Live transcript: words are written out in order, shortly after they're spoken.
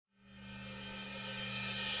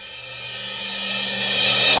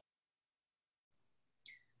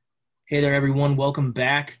Hey there, everyone. Welcome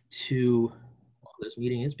back to. Well, this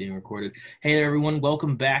meeting is being recorded. Hey there, everyone.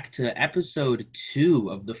 Welcome back to episode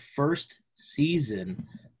 2 of the first season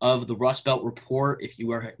of the Rust Belt Report. If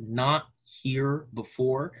you are not here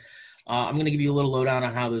before, I'm going to give you a little lowdown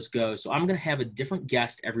on how this goes. So I'm going to have a different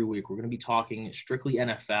guest every week. We're going to be talking strictly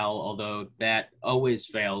NFL, although that always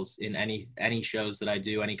fails in any shows that I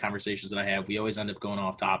do, any conversations that I have. We always end up going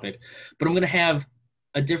off topic. But I'm going to have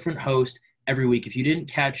a different host every week. If you didn't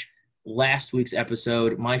catch last week's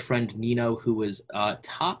episode, my friend Nino, who was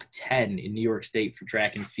top 10 in New York State for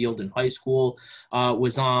track and field in high school,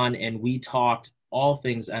 was on, and we talked all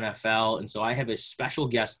things NFL. And so I have a special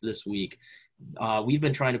guest this week. We've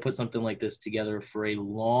been trying to put something like this together for a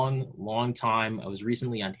long time. I was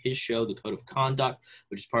recently on his show, The Code of Conduct,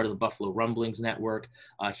 which is part of the Buffalo Rumblings network.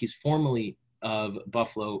 He's formerly of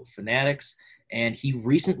Buffalo Fanatics, and he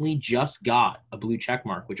recently just got a blue check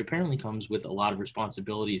mark, which apparently comes with a lot of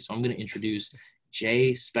responsibility. So I'm going to introduce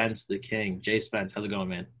JSpence The King. JSpence, how's it going,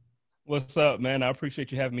 man? What's up, man? I appreciate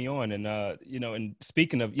you having me on. And, and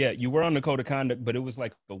speaking of, you were on the code of conduct, but it was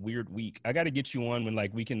like a weird week. I got to get you on when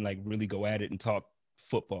we can really go at it and talk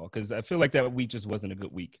football. Cause I feel like that week just wasn't a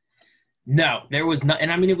good week. No, there was not.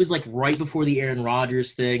 And I mean, it was like right before the Aaron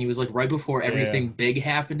Rodgers thing. It was like right before everything Yeah. big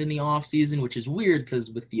happened in the offseason, which is weird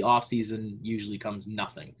because with the offseason usually comes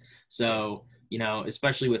nothing. So,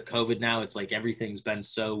 especially with COVID now, it's like everything's been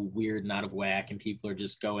so weird and out of whack, and people are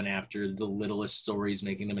just going after the littlest stories,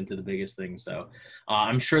 making them into the biggest things. So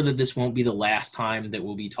I'm sure that this won't be the last time that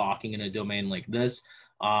we'll be talking in a domain like this.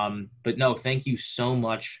 But no, thank you so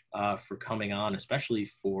much for coming on, especially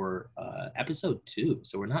for episode 2.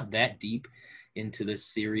 So we're not that deep into this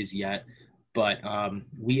series yet, but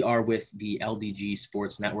we are with the LDG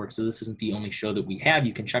Sports Network. So this isn't the only show that we have.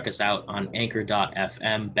 You can check us out on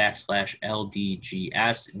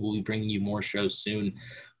anchor.fm/LDGS, and we'll be bringing you more shows soon.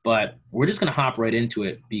 But we're just going to hop right into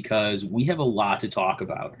it because we have a lot to talk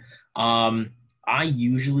about. I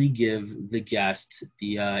usually give the guest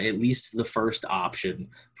the at least the first option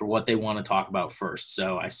for what they want to talk about first.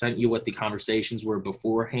 So I sent you what the conversations were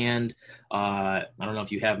beforehand. I don't know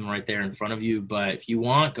if you have them right there in front of you, but if you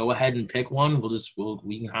want, go ahead and pick one.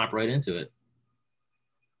 We can hop right into it.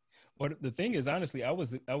 Well, the thing is, honestly, I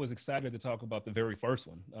was excited to talk about the very first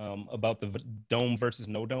one, about the dome versus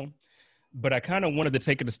no dome. But I kind of wanted to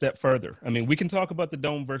take it a step further. I mean, we can talk about the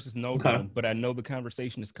dome versus no dome, but I know the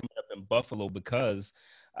conversation is coming up in Buffalo because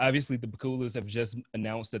obviously the Coolers have just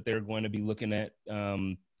announced that they're going to be looking at,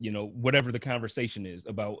 whatever the conversation is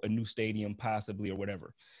about a new stadium possibly or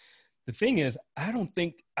whatever. The thing is, I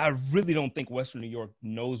really don't think Western New York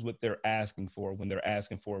knows what they're asking for when they're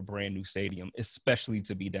asking for a brand new stadium, especially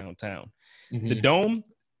to be downtown. Mm-hmm. The dome,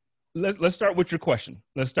 let's start with your question.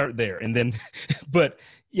 Let's start there. And then, but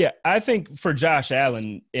yeah, I think for Josh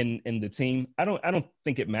Allen in the team, I don't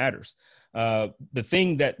think it matters. The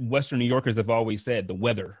thing that Western New Yorkers have always said, the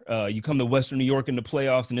weather, you come to Western New York in the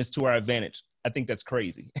playoffs and it's to our advantage. I think that's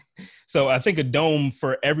crazy. So I think a dome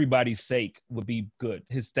for everybody's sake would be good.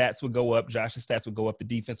 His stats would go up. Josh's stats would go up. The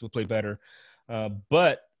defense would play better.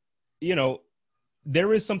 But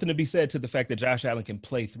there is something to be said to the fact that Josh Allen can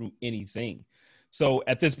play through anything. So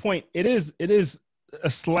at this point, it is a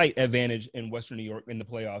slight advantage in Western New York in the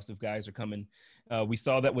playoffs if guys are coming. We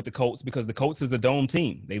saw that with the Colts because the Colts is a dome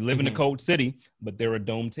team. They live in the cold city, but they're a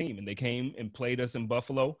dome team. And they came and played us in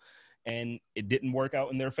Buffalo, and it didn't work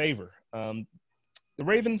out in their favor. The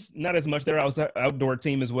Ravens, not as much. They're an outdoor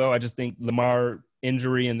team as well. I just think Lamar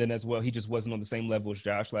injury, and then as well, he just wasn't on the same level as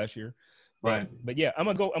Josh last year. Right. But yeah, I'm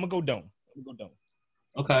gonna go dome. I'm gonna go dome.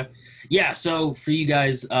 Okay. Yeah, so for you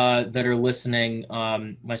guys that are listening,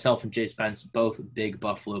 myself and JSpence, both big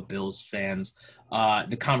Buffalo Bills fans,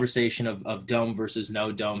 the conversation of dome versus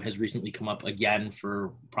no dome has recently come up again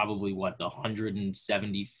for probably, the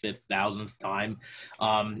 175,000th time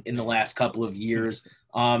in the last couple of years.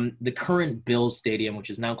 The current Bills stadium, which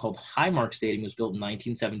is now called Highmark Stadium, was built in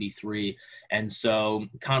 1973. And so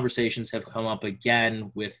conversations have come up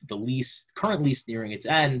again with the current lease nearing its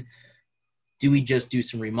end. Do we just do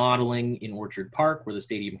some remodeling in Orchard Park, where the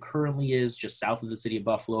stadium currently is, just south of the city of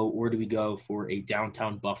Buffalo, or do we go for a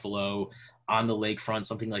downtown Buffalo on the lakefront,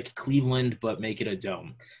 something like Cleveland, but make it a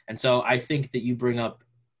dome? And so I think that you bring up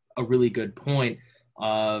a really good point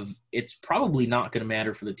of it's probably not going to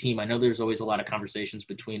matter for the team. I know there's always a lot of conversations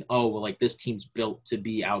between, this team's built to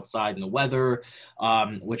be outside in the weather,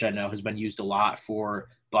 which I know has been used a lot for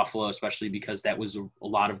Buffalo, especially because that was a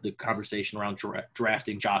lot of the conversation around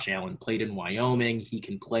drafting Josh Allen. Played in Wyoming. He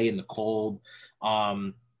can play in the cold.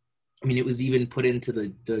 I mean, it was even put into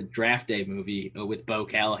the draft day movie with Bo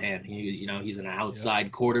Callahan. He's an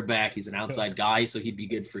outside quarterback. He's an outside guy, so he'd be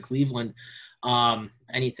good for Cleveland.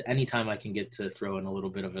 Anytime I can get to throw in a little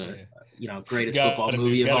bit of greatest football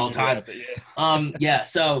movie of all time. Yeah.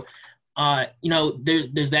 So,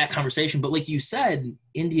 there's that conversation, but like you said,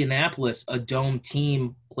 Indianapolis, a dome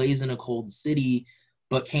team, plays in a cold city,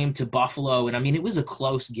 but came to Buffalo. And I mean, it was a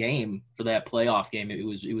close game for that playoff game. It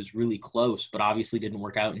was really close, but obviously didn't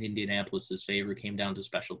work out in Indianapolis's favor. Came down to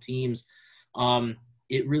special teams.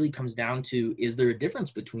 It really comes down to, is there a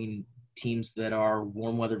difference between teams that are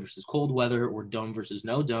warm weather versus cold weather, or dome versus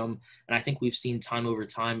no dome? And I think we've seen time over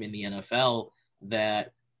time in the NFL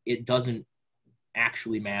that it doesn't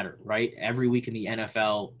actually matter, right? Every week in the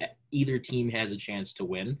NFL, either team has a chance to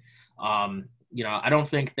win. I don't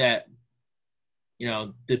think that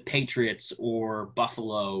the Patriots or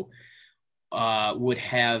Buffalo would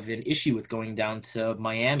have an issue with going down to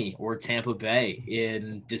Miami or Tampa Bay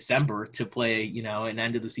in December to play, an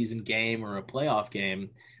end of the season game or a playoff game,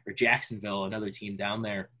 or Jacksonville, another team down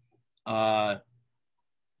there.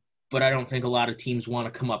 But I don't think a lot of teams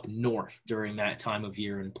want to come up north during that time of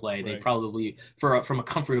year and play. Right. They probably, from a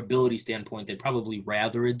comfortability standpoint, they'd probably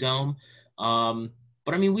rather a dome.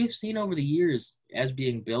 But I mean, we've seen over the years, as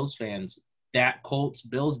being Bills fans, that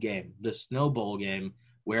Colts-Bills game, the Snow Bowl game,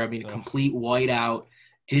 where, complete whiteout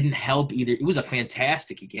didn't help either. It was a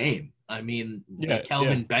fantastic game. I mean, the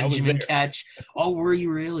Kelvin Benjamin catch. Oh, were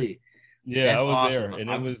you really? Yeah, I was awesome. There,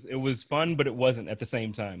 and it was fun, but it wasn't at the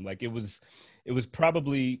same time. Like, it was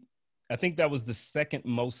probably, I think that was the second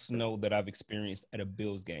most snow that I've experienced at a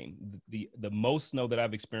Bills game. The most snow that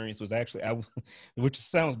I've experienced was actually, which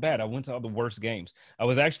sounds bad, I went to all the worst games. I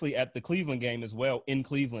was actually at the Cleveland game as well, in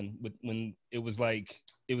Cleveland, when it was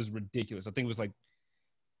ridiculous. I think it was like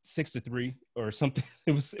 6-3 or something.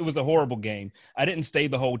 It was a horrible game. I didn't stay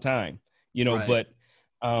the whole time, right.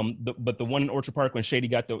 But the one in Orchard Park when Shady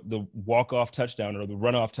got the walk-off touchdown, or the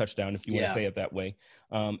runoff touchdown, if you want to say it that way,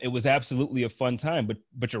 it was absolutely a fun time.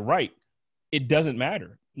 But you're right. It doesn't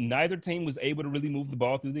matter. Neither team was able to really move the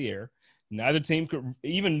ball through the air. Neither team could,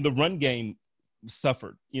 even the run game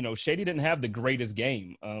suffered. Shady didn't have the greatest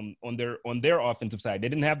game on their offensive side. They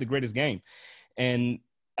didn't have the greatest game. And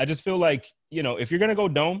I just feel like, if you're going to go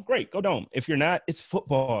dome, great, go dome. If you're not, it's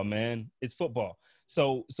football, man. It's football.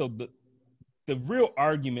 So the real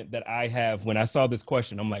argument that I have when I saw this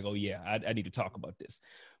question, I'm like, oh yeah, I need to talk about this,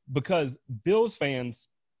 because Bills fans,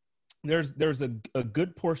 there's a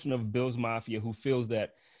good portion of Bills Mafia who feels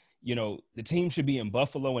that, the team should be in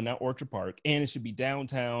Buffalo and not Orchard Park, and it should be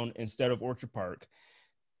downtown instead of Orchard Park.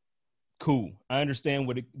 Cool. I understand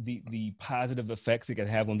what the positive effects it could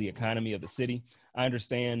have on the economy of the city. I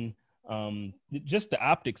understand just the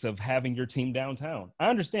optics of having your team downtown. I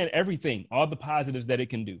understand everything, all the positives that it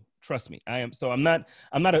can do. Trust me. I'm not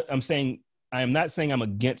saying I'm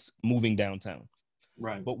against moving downtown.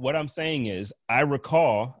 Right. But what I'm saying is, I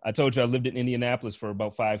told you I lived in Indianapolis for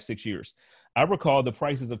about 5-6 years. I recall the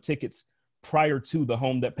prices of tickets prior to the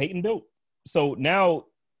home that Peyton built. So now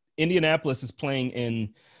Indianapolis is playing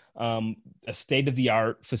in a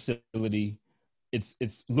state-of-the-art facility.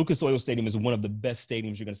 It's Lucas Oil Stadium is one of the best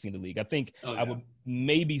stadiums you're going to see in the league. I think I would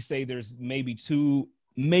maybe say there's maybe two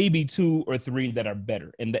or three that are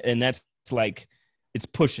better. And that's like, it's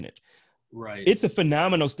pushing it. Right. It's a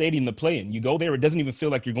phenomenal stadium to play in. You go there, it doesn't even feel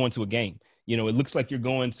like you're going to a game. It looks like you're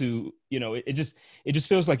going to, it just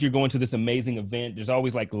feels like you're going to this amazing event. There's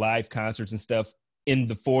always like live concerts and stuff in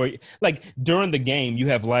the foyer. Like during the game, you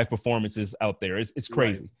have live performances out there. It's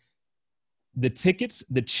crazy. Right. The tickets,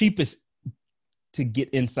 the cheapest to get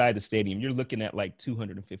inside the stadium, you're looking at like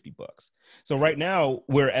 $250. So right now,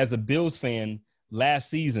 where as a Bills fan last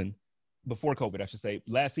season, before COVID, I should say,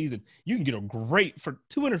 last season, you can get a great for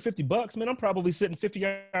 $250, man. I'm probably sitting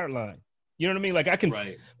 50-yard line. You know what I mean? Like I can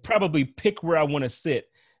probably pick where I want to sit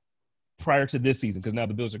prior to this season, because now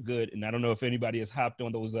the Bills are good. And I don't know if anybody has hopped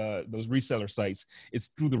on those reseller sites. It's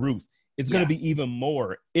through the roof. It's going to be even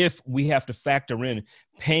more if we have to factor in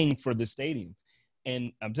paying for the stadium.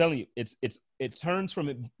 And I'm telling you, it turns from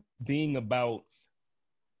it being about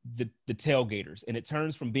the tailgaters, and it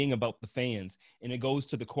turns from being about the fans, and it goes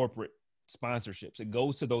to the corporate sponsorships. It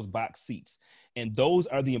goes to those box seats, and those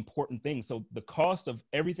are the important things. So the cost of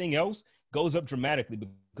everything else goes up dramatically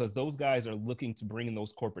because those guys are looking to bring in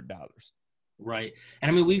those corporate dollars. Right. And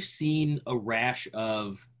I mean, we've seen a rash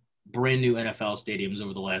of brand new NFL stadiums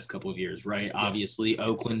over the last couple of years, right? Yeah. Obviously,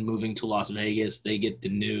 Oakland moving to Las Vegas, they get the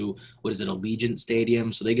new, Allegiant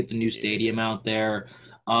Stadium. So they get the new stadium out there.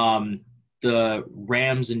 the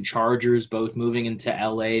Rams and Chargers both moving into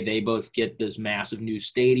LA. They both get this massive new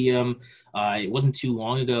stadium. It wasn't too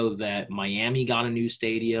long ago that Miami got a new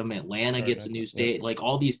stadium. Atlanta gets a new stadium. Like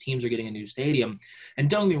all these teams are getting a new stadium. And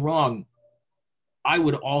don't get me wrong, I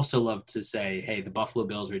would also love to say, hey, the Buffalo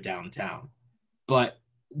Bills are downtown. But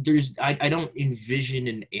I don't envision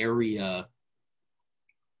an area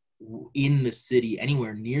in the city,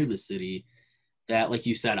 anywhere near the city, that, like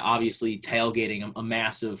you said, obviously tailgating, a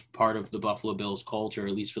massive part of the Buffalo Bills culture,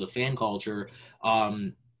 at least for the fan culture,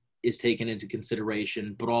 is taken into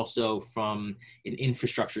consideration, but also from an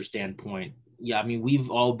infrastructure standpoint. Yeah, I mean,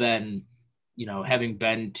 we've all been, having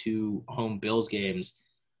been to home Bills games,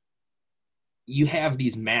 you have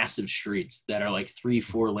these massive streets that are like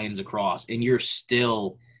 3-4 lanes across, and you're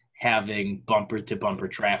still having bumper to bumper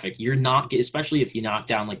traffic. You're not, especially if you knock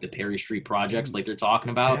down like the Perry Street projects, like they're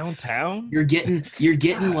talking about downtown. You're getting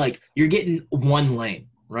one lane,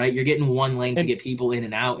 right? You're getting one lane to get people in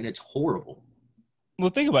and out, and it's horrible.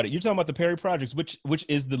 Well, think about it. You're talking about the Perry projects, which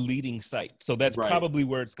is the leading site. So that's probably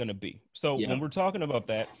where it's going to be. So when we're talking about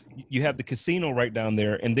that, you have the casino right down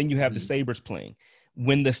there, and then you have the Sabres playing.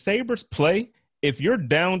 When the Sabres play, if you're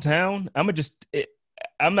downtown, I'm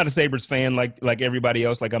not a Sabres fan like everybody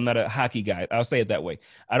else. Like, I'm not a hockey guy. I'll say it that way.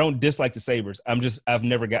 I don't dislike the Sabres. I've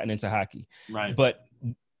never gotten into hockey. Right. But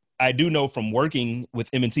I do know from working with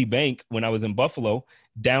M&T Bank when I was in Buffalo,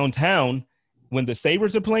 downtown, when the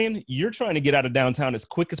Sabres are playing, you're trying to get out of downtown as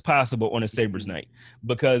quick as possible on a Sabres night,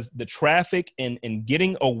 because the traffic and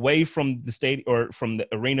getting away from the stadium or from the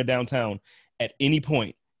arena downtown at any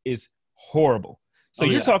point is horrible. So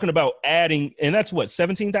you're talking about adding, and that's what,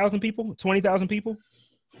 17,000 people, 20,000 people?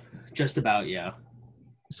 Just about, yeah.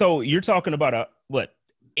 So you're talking about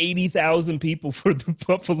 80,000 people for the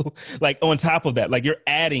Buffalo, like on top of that, like you're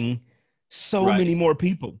adding so many more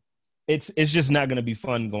people. It's just not going to be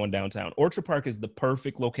fun going downtown. Orchard Park is the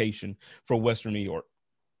perfect location for Western New York.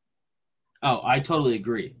 Oh, I totally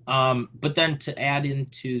agree. But then to add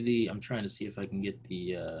into I'm trying to see if I can get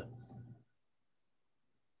the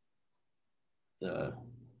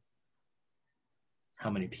how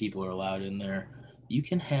many people are allowed in there. You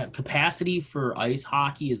can have capacity for ice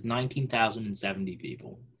hockey is 19,070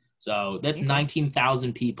 people. So that's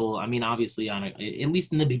 19,000 people. I mean, obviously at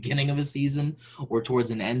least in the beginning of a season or towards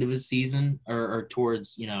an end of a season or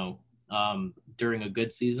towards, during a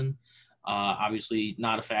good season. Obviously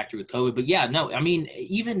not a factor with COVID, but yeah, no, I mean,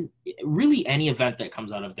 even really any event that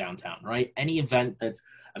comes out of downtown, right? Any event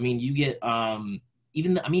you get,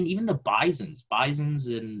 even the Bisons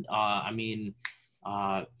and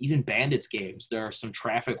even Bandits games, there are some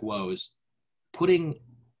traffic woes. Putting,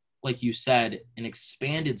 like you said, an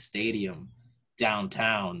expanded stadium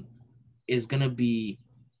downtown is going to be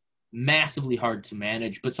massively hard to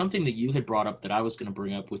manage. But something that you had brought up that I was going to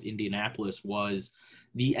bring up with Indianapolis was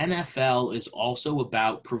the NFL is also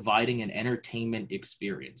about providing an entertainment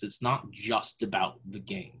experience. It's not just about the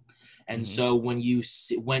game. And so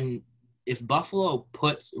if Buffalo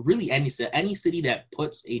puts really any city that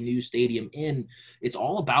puts a new stadium in, it's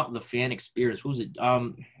all about the fan experience. What was it?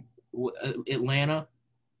 Atlanta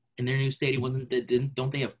in their new stadium,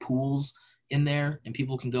 don't they have pools in there and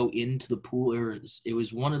people can go into the pool? Or it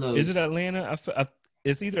was one of those. Is it Atlanta?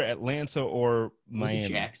 It's either Atlanta or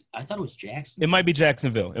Miami. I thought it was Jacksonville. It might be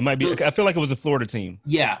Jacksonville. It might be. I feel like it was a Florida team.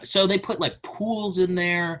 Yeah, so they put like pools in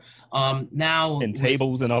there now and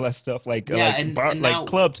tables and all that stuff, like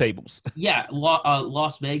club tables. Yeah,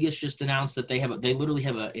 Las Vegas just announced that they literally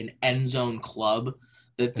have an end zone club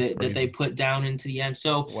that they put down into the end.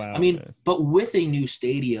 So wow, but with a new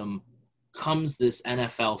stadium comes this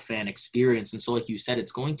NFL fan experience. And so, like you said,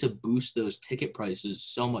 it's going to boost those ticket prices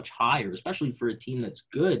so much higher, especially for a team that's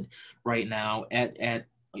good right now at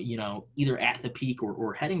either at the peak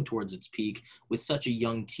or heading towards its peak with such a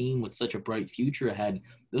young team with such a bright future ahead.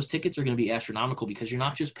 Those tickets are going to be astronomical because you're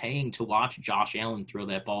not just paying to watch Josh Allen throw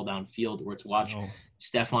that ball downfield or to watch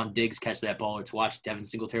Stephon Diggs catch that ball or to watch Devin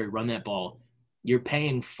Singletary run that ball. You're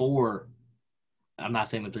paying for, I'm not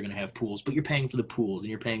saying that they're going to have pools, but you're paying for the pools and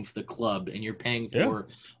you're paying for the club and you're paying for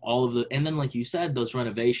all of and then like you said, those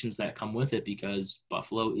renovations that come with it, because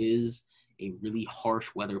Buffalo is a really harsh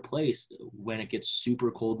weather place. When it gets super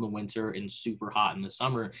cold in the winter and super hot in the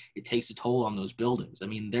summer, it takes a toll on those buildings. I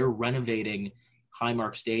mean, they're renovating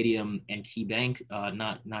Highmark Stadium and Key Bank,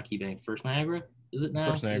 not Key Bank, First Niagara, is it now?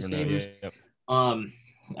 First Niagara, yep.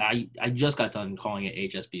 I just got done calling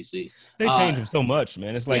it HSBC. They change them so much,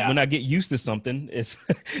 man. It's like when I get used to something, it's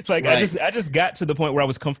like I just got to the point where I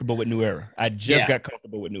was comfortable with New Era. I just got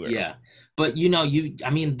comfortable with New Era. Yeah. But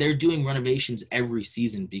they're doing renovations every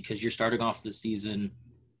season because you're starting off the season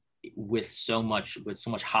with so much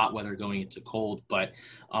hot weather going into cold. But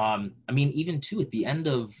I mean, even too at the end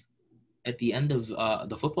of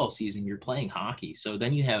the football season, you're playing hockey. So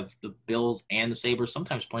then you have the Bills and the Sabres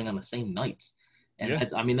sometimes playing on the same nights. And Yeah.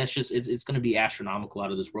 I mean, that's just, it's going to be astronomical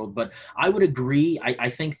out of this world. But I would agree. I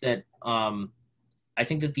think that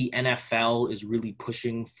the NFL is really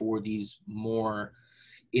pushing for these more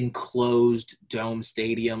enclosed dome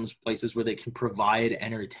stadiums, places where they can provide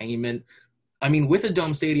entertainment. I mean, with a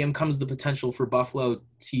dome stadium comes the potential for Buffalo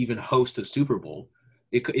to even host a Super Bowl.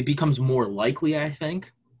 It becomes more likely, I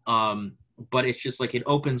think. But it's just like it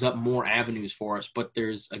opens up more avenues for us. But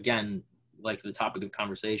there's, again, like the topic of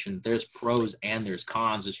conversation, there's pros and there's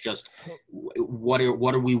cons. It's just what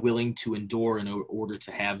are we willing to endure in order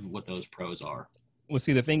to have what those pros are? Well,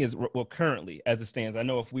 see, the thing is, well, currently, as it stands, I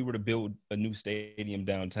know if we were to build a new stadium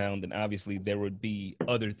downtown, then obviously there would be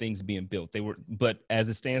other things being built. But as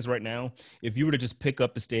it stands right now, if you were to just pick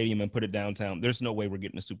up the stadium and put it downtown, there's no way we're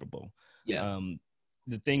getting a Super Bowl. Yeah.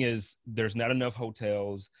 The thing is, there's not enough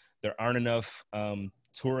hotels. There aren't enough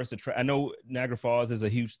tourists. I know Niagara Falls is a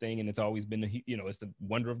huge thing, and it's always been, it's the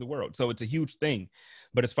wonder of the world. So it's a huge thing.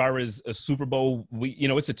 But as far as a Super Bowl,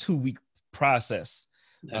 it's a 2-week process.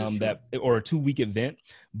 Or a 2-week event.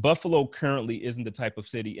 Buffalo currently isn't the type of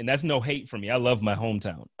city, and that's no hate for me. I love my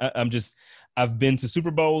hometown. I've been to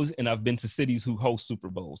Super Bowls and I've been to cities who host Super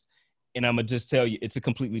Bowls, and I'm gonna just tell you, it's a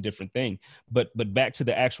completely different thing. But back to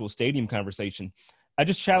the actual stadium conversation, I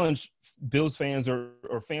just challenge Bills fans or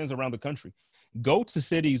fans around the country, go to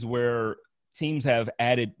cities where teams have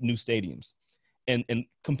added new stadiums, and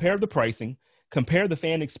compare the pricing, compare the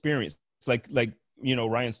fan experience. It's like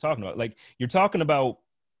Ryan's talking about. Like, you're talking about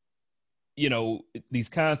these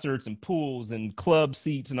concerts and pools and club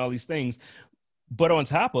seats and all these things. But on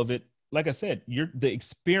top of it, like I said, the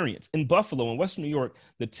experience in Buffalo and Western New York,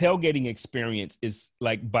 the tailgating experience is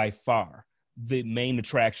like by far the main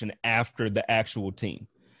attraction after the actual team.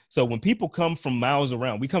 So when people come from miles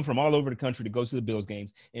around, we come from all over the country to go to the Bills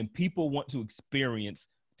games, and people want to experience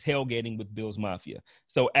tailgating with Bills Mafia.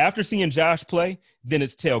 So after seeing Josh play, then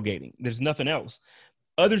it's tailgating. There's nothing else.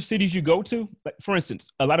 Other cities you go to, like, for instance,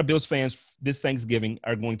 a lot of Bills fans this Thanksgiving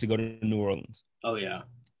are going to go to New Orleans. Oh, yeah.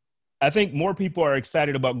 I think more people are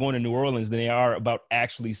excited about going to New Orleans than they are about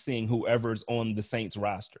actually seeing whoever's on the Saints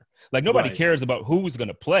roster. Like, nobody cares about who's going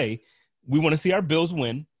to play. We want to see our Bills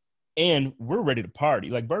win, and we're ready to party.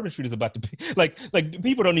 Like, Bourbon Street is about to be like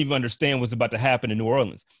people don't even understand what's about to happen in New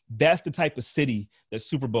Orleans. That's the type of city that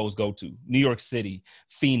Super Bowls go to. New York City,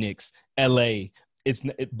 Phoenix, LA.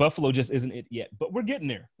 Buffalo just isn't it yet, but we're getting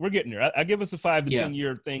there. I give us a 5 to 10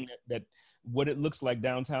 year thing that what it looks like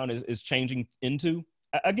downtown is changing into.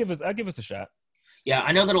 I give us a shot. Yeah,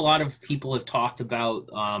 I know that a lot of people have talked about,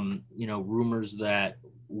 rumors that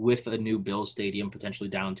with a new Bills stadium potentially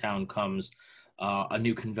downtown comes a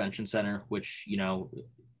new convention center, which,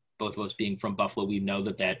 both of us being from Buffalo, we know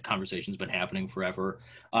that conversation's been happening forever.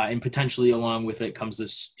 And potentially along with it comes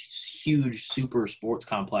this huge super sports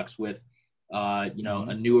complex with, a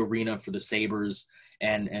new arena for the Sabres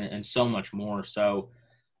and so much more. So,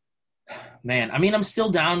 man, I mean, I'm still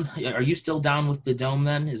down. Are you still down with the dome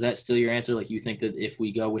then? Is that still your answer? Like, you think that if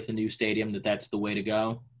we go with a new stadium, that's the way to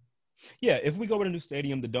go? Yeah, if we go with a new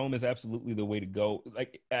stadium, the dome is absolutely the way to go.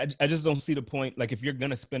 Like, I just don't see the point. Like, if you're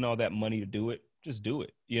going to spend all that money to do it, just do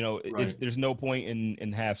it. There's no point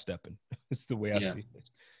in half stepping. It's the way I see it.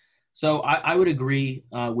 So I would agree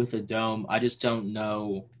with a dome. I just don't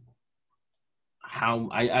know how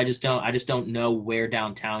I just don't know where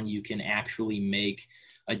downtown you can actually make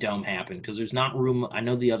a dome happen, because there's not room. I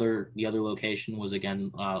know the other location was,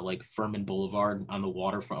 again, like Furman Boulevard on the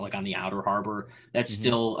waterfront, like on the outer harbor. That's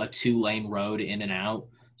still a 2-lane road in and out.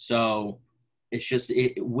 So it's just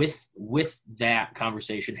with that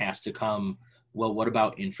conversation has to come, well, what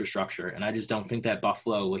about infrastructure? And I just don't think that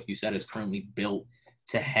Buffalo, like you said, is currently built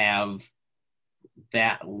to have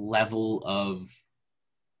that level of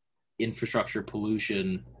infrastructure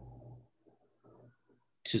pollution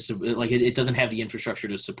it doesn't have the infrastructure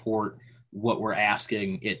to support what we're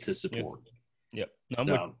asking it to support. Yep.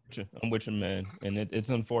 No, I'm with you, man. And it's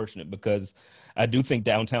unfortunate, because I do think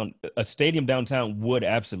a stadium downtown would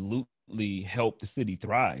absolutely help the city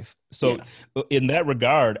thrive. So in that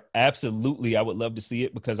regard, absolutely, I would love to see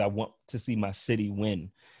it, because I want to see my city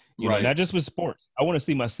win. Not just with sports. I want to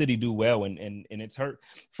see my city do well, and it's hurt.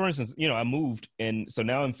 For instance, I moved, and so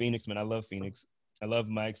now I'm Phoenix, man. I love Phoenix. I love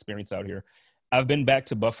my experience out here. I've been back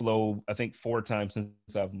to Buffalo, I think 4 times since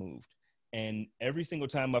I've moved. And every single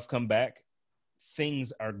time I've come back,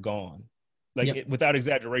 things are gone, without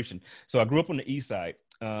exaggeration. So I grew up on the east side.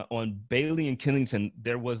 on Bailey and Killington,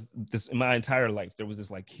 there was this in my entire life. There was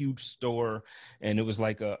this like huge store, and it was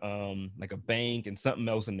like a bank and something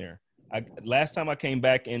else in there. Last time I came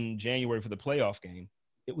back in January for the playoff game,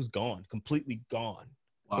 it was gone, completely gone.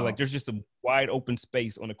 Wow. So like there's just a wide open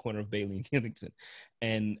space on the corner of Bailey and Killington.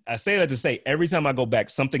 And I say that to say every time I go back,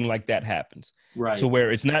 something like that happens. Right. To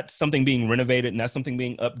where it's not something being renovated, not something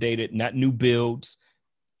being updated, not new builds,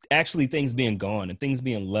 actually things being gone and things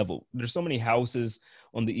being leveled. There's so many houses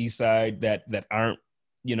on the east side that aren't,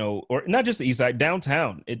 or not just the east side,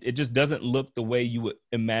 downtown. It just doesn't look the way you would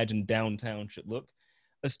imagine downtown should look.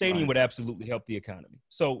 A stadium would absolutely help the economy.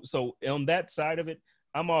 So on that side of it,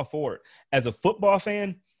 I'm all for it. As a football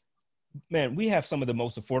fan, man, we have some of the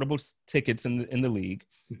most affordable tickets in the league.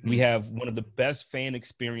 Mm-hmm. We have one of the best fan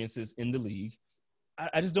experiences in the league.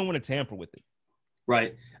 I just don't want to tamper with it.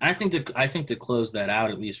 Right. I think to close that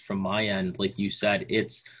out, at least from my end, like you said,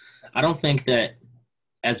 I don't think that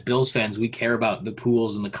as Bills fans, we care about the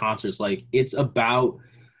pools and the concerts. Like, it's about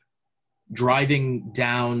driving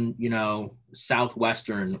down,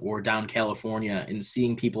 Southwestern or down California and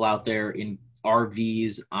seeing people out there in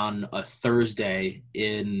RVs on a Thursday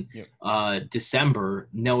in December,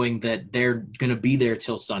 knowing that they're going to be there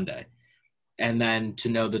till Sunday. And then to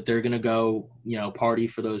know that they're going to go, party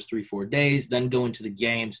for those 3-4 days, then go into the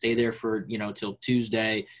game, stay there for, till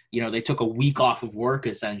Tuesday. They took a week off of work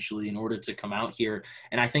essentially in order to come out here.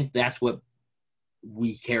 And I think that's what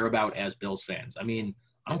we care about as Bills fans. I mean,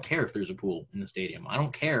 I don't care if there's a pool in the stadium. I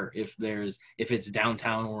don't care if it's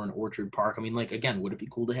downtown or an Orchard Park. I mean, like, again, would it be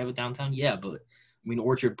cool to have it downtown? Yeah, but I mean,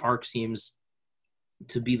 Orchard Park seems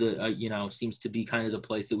to be seems to be kind of the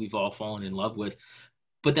place that we've all fallen in love with.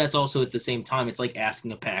 But that's also at the same time, it's like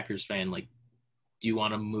asking a Packers fan, like, do you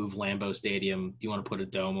want to move Lambeau Stadium? Do you want to put a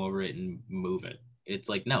dome over it and move it? It's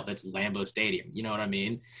like, no, that's Lambeau Stadium. You know what I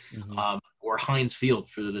mean? Mm-hmm. Or Heinz Field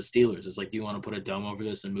for the Steelers. It's like, do you want to put a dome over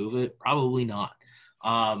this and move it? Probably not.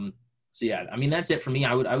 So yeah, I mean, that's it for me.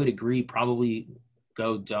 I would agree, probably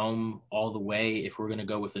go dome all the way if we're going to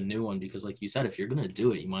go with a new one, because like you said, if you're going to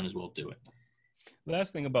do it, you might as well do it.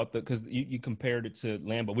 Last thing about because you compared it to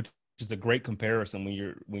Lambeau, which is a great comparison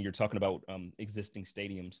when you're talking about existing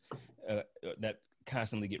stadiums that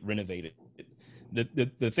constantly get renovated.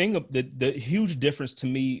 The thing of the huge difference to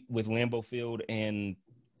me with Lambeau Field and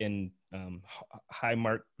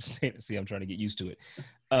Highmark, see, I'm trying to get used to it.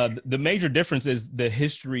 The major difference is the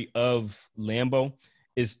history of Lambeau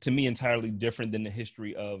is, to me, entirely different than the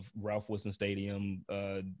history of Ralph Wilson Stadium,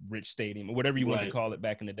 Rich Stadium, or whatever you want to call it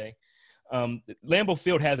back in the day. Lambeau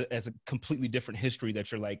Field has a completely different history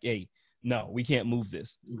that you're like, hey, no, we can't move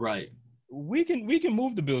this. Right. We can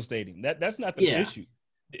move the Bill Stadium. That's not the issue.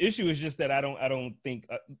 The issue is just that I don't think,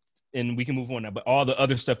 and we can move on now. But all the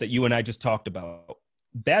other stuff that you and I just talked about,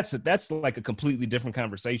 that's like a completely different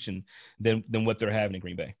conversation than what they're having in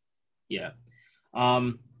Green Bay. Yeah.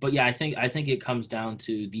 But yeah, I think it comes down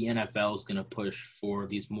to the NFL is going to push for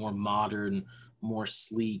these more modern, more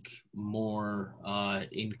sleek, more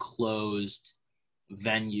enclosed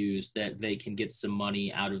venues that they can get some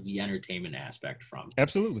money out of the entertainment aspect from.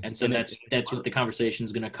 Absolutely. And so that's what the conversation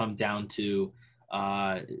is going to come down to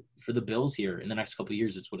for the Bills here in the next couple of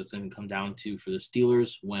years. It's what it's going to come down to for the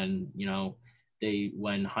Steelers when,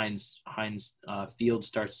 when Heinz Field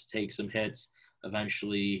starts to take some hits.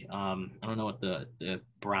 Eventually, I don't know what the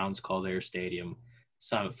Browns call their stadium.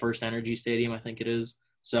 Some First Energy Stadium, I think it is.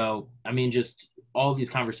 So, I mean, just all these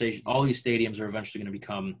stadiums are eventually going to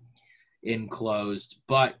become enclosed.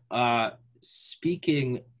 But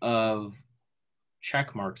speaking of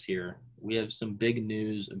check marks here, we have some big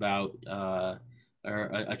news about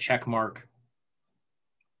a check mark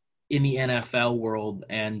in the NFL world.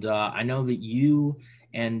 And I know that you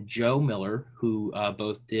and Joe Miller, who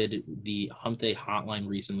both did the Hump Day Hotline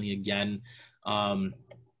recently again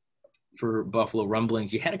for Buffalo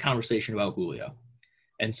Rumblings, you had a conversation about Julio.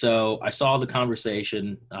 And so I saw the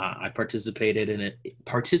conversation. I participated in it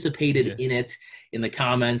in the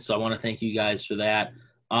comments. So I want to thank you guys for that.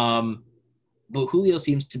 But Julio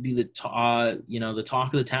seems to be the talk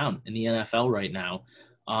of the town in the NFL right now,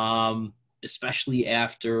 especially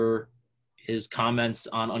after his comments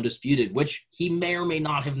on Undisputed, which he may or may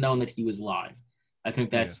not have known that he was live. I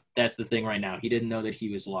think that's the thing right now. He didn't know that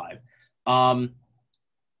he was live.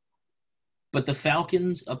 But the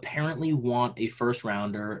Falcons apparently want a first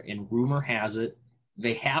rounder, and rumor has it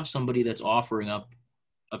they have somebody that's offering up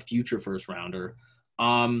a future first rounder.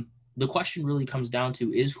 The question really comes down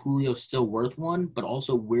to, is Julio still worth one? But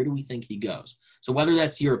also, where do we think he goes? So whether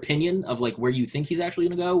that's your opinion of like where you think he's actually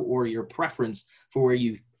going to go, or your preference for where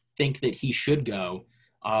you think that he should go,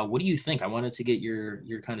 what do you think? I wanted to get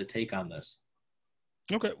your kind of take on this.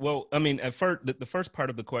 Okay. Well, I mean, at first, the first part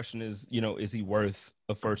of the question is, is he worth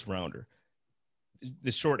a first rounder?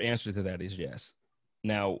 The short answer to that is yes.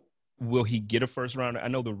 Now, will he get a first rounder? I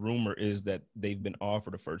know the rumor is that they've been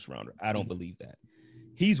offered a first rounder. I don't believe that.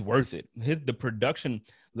 He's worth it. The production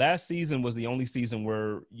last season was the only season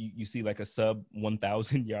where you see like a sub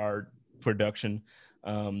 1,000 yard production.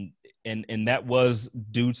 And that was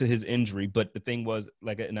due to his injury. But the thing was,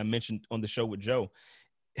 and I mentioned on the show with Joe,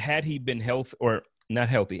 had he been healthy or not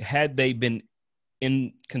healthy, had they been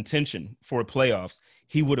in contention for playoffs,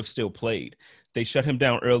 he would have still played. They shut him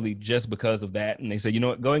down early just because of that. And they said, you know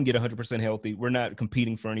what, go ahead and get 100% healthy. We're not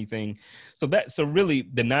competing for anything. So really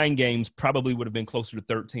the 9 games probably would have been closer to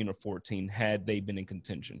 13 or 14 had they been in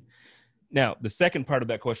contention. Now, the second part of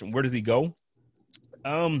that question, where does he go?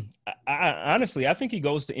 I honestly, I think he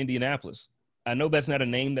goes to Indianapolis. I know that's not a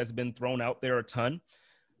name that's been thrown out there a ton.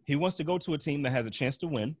 He wants to go to a team that has a chance to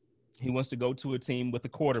win. He wants to go to a team with a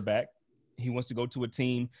quarterback. He wants to go to a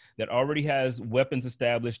team that already has weapons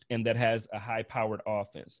established and that has a high-powered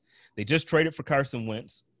offense. They just traded for Carson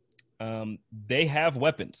Wentz. They have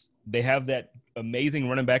weapons. They have that amazing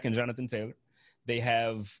running back in Jonathan Taylor. They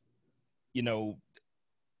have,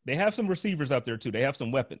 they have some receivers out there too. They have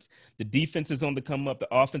some weapons. The defense is on the come up. The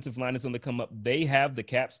offensive line is on the come up. They have the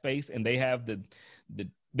cap space and they have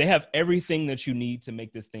they have everything that you need to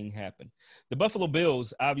make this thing happen. The Buffalo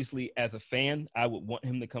Bills, obviously, as a fan, I would want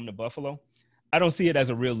him to come to Buffalo. I don't see it as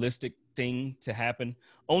a realistic thing to happen,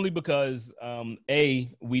 only because,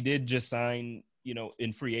 we did just sign,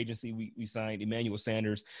 in free agency, we signed Emmanuel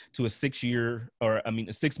Sanders to a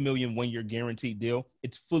 $6 million 1-year guaranteed deal.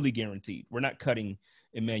 It's fully guaranteed. We're not cutting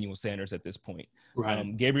Emmanuel Sanders at this point.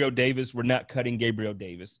 Right. Gabriel Davis, we're not cutting Gabriel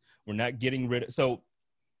Davis. We're not getting rid of – so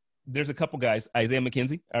there's a couple guys. Isaiah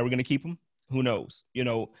McKenzie, are we going to keep him? Who knows?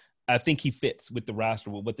 I think he fits with the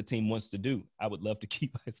roster, with what the team wants to do. I would love to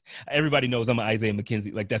keep – everybody knows I'm an Isaiah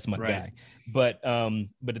McKenzie. Like, that's my guy. But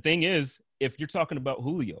the thing is, if you're talking about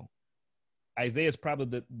Julio, Isaiah's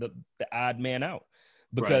probably the odd man out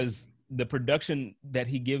because the production that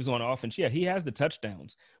he gives on offense, he has the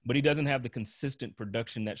touchdowns, but he doesn't have the consistent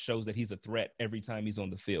production that shows that he's a threat every time he's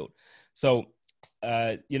on the field. So,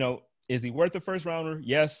 is he worth a first rounder?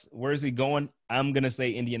 Yes. Where is he going? I'm going to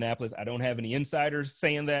say Indianapolis. I don't have any insiders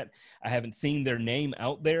saying that. I haven't seen their name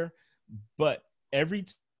out there, but every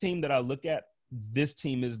team that I look at, this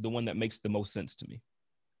team is the one that makes the most sense to me.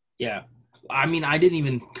 Yeah. I mean, I didn't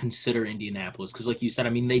even consider Indianapolis because, like you said, I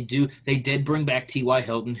mean, they did bring back T.Y.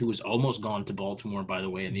 Hilton, who was almost gone to Baltimore, by the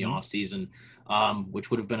way, in the offseason, which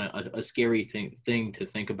would have been a scary thing to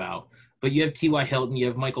think about. But you have T.Y. Hilton, you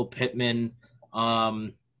have Michael Pittman.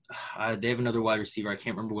 They have another wide receiver. I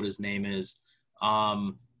can't remember what his name is.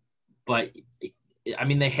 But I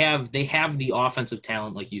mean, they have the offensive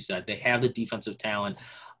talent, like you said. They have the defensive talent.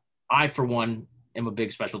 I, for one, am a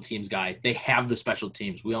big special teams guy. They have the special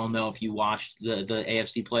teams. We all know, if you watched the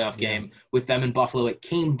AFC playoff game with them in Buffalo, it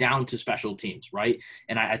came down to special teams, right?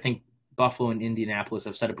 And I think Buffalo and Indianapolis,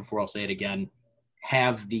 I've said it before, I'll say it again,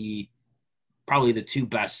 have probably the 2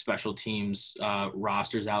 best special teams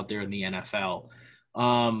rosters out there in the NFL.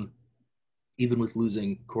 Even with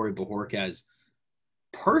losing Corey Bojorquez.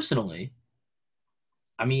 Personally,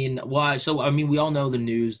 I mean, we all know the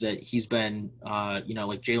news that he's been,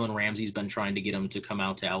 like Jalen Ramsey's been trying to get him to come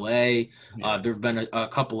out to LA. There have been a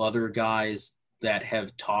couple other guys that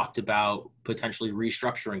have talked about potentially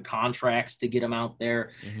restructuring contracts to get him out there.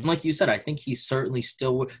 And like you said, I think he's certainly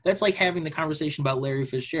still – that's like having the conversation about Larry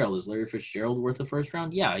Fitzgerald. Is Larry Fitzgerald worth a first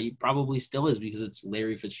round? Yeah, he probably still is because it's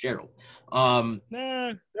Larry Fitzgerald.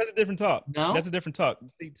 Nah, that's a different talk. No? That's a different talk.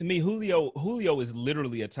 See, to me, Julio is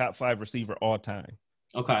literally a top 5 receiver all time.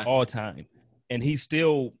 Okay. All time. And he's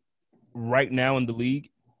still right now in the league.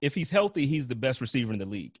 If he's healthy, he's the best receiver in the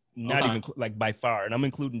league. Not even like by far. And I'm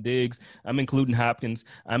including Diggs. I'm including Hopkins.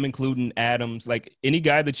 I'm including Adams. Like any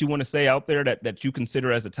guy that you want to say out there that you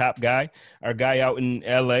consider as a top guy, our guy out in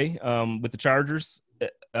LA with the Chargers.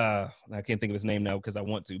 I can't think of his name now because I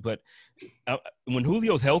want to. But when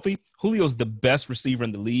Julio's healthy, Julio's the best receiver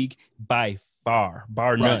in the league by far,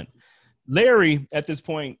 bar none. Larry, at this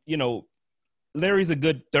point, Larry's a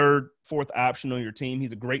good 3rd, 4th option on your team.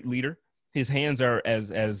 He's a great leader. His hands are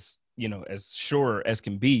as sure as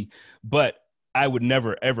can be, but I would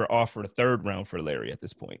never ever offer a 3rd round for Larry at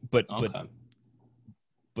this point. But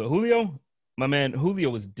Julio, my man,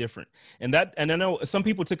 Julio is different. And I know some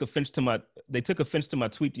people took offense to my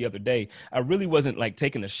tweet the other day. I really wasn't like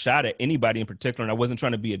taking a shot at anybody in particular, and I wasn't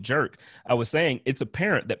trying to be a jerk. I was saying it's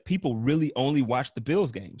apparent that people really only watch the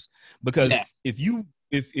Bills games because if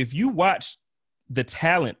you watch the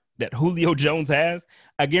talent that Julio Jones has,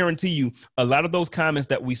 I guarantee you a lot of those comments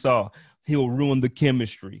that we saw, he'll ruin the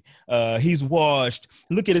chemistry. He's washed.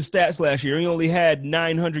 Look at his stats last year. He only had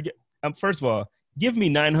 900. First of all, give me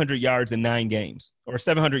 900 yards in 9 games or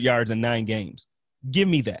 700 yards in 9 games. Give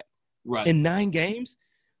me that. Right. In 9 games?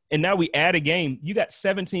 And now we add a game. You got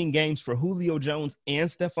 17 games for Julio Jones and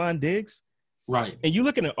Stephon Diggs. Right. And you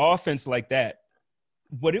look at an offense like that,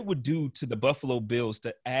 what it would do to the Buffalo Bills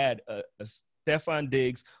to add a Stephon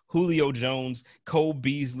Diggs, Julio Jones, Cole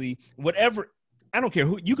Beasley, whatever. I don't care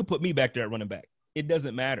who. You could put me back there at running back. It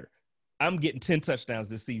doesn't matter. I'm getting 10 touchdowns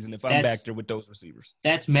this season if I'm back there with those receivers.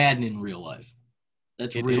 That's Madden in real life.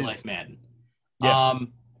 That's real life Madden. Yeah.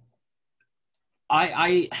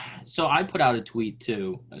 So I put out a tweet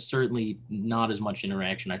too. Certainly not as much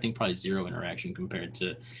interaction. I think probably 0 interaction compared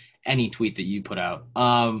to any tweet that you put out.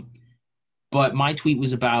 But my tweet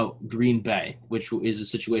was about Green Bay, which is a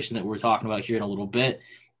situation that we're talking about here in a little bit,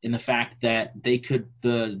 in the fact that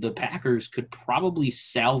the Packers could probably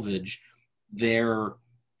salvage their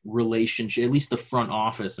relationship, at least the front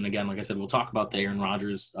office. And again, like I said, we'll talk about the Aaron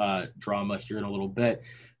Rodgers drama here in a little bit.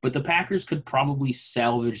 But the Packers could probably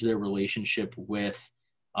salvage their relationship with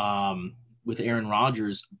Aaron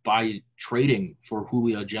Rodgers by trading for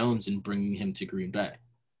Julio Jones and bringing him to Green Bay.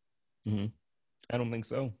 Mm-hmm. I don't think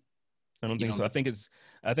so. I don't think so.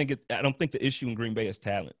 I don't think the issue in Green Bay is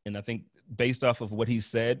talent. And I think based off of what he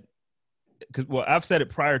said, I've said it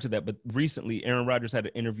prior to that, but recently Aaron Rodgers had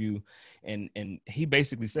an interview and he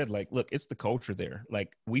basically said, like, look, it's the culture there.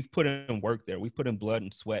 Like, we've put in work there. We've put in blood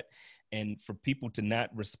and sweat. And for people to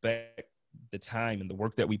not respect the time and the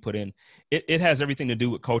work that we put in, it has everything to do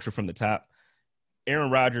with culture from the top.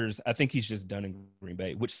 Aaron Rodgers, I think he's just done in Green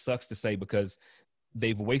Bay, which sucks to say because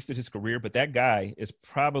they've wasted his career. But that guy is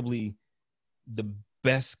probably the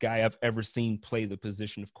best guy I've ever seen play the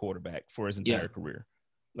position of quarterback for his entire career.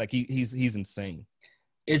 Like he's insane.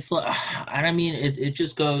 It's like, and I mean, it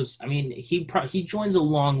just goes. I mean, he joins a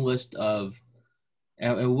long list of,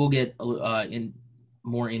 and we'll get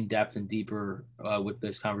more in depth and deeper with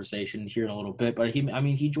this conversation here in a little bit. But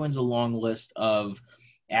he joins a long list of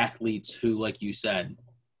athletes who, like you said,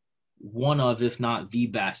 one of, if not the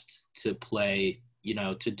best to play,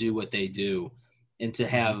 to do what they do, and to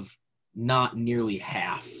have not nearly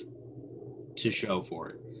half to show for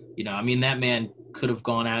it. I mean, that man could have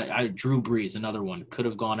gone out. Drew Brees, another one, could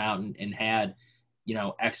have gone out and had,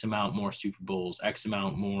 X amount more Super Bowls, X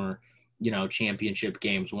amount more, championship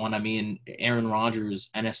games. One, I mean, Aaron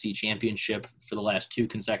Rodgers, NFC championship for the last 2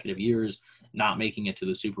 consecutive years, not making it to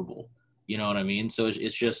the Super Bowl. You know what I mean? So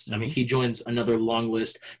it's just, I mean, he joins another long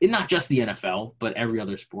list, and not just the NFL, but every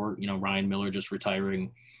other sport. Ryan Miller just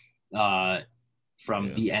retiring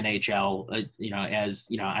from the NHL,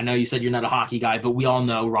 I know you said you're not a hockey guy, but we all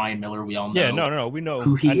know Ryan Miller. We all know. Yeah, no, we know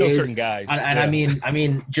who he is. I know certain guys. And I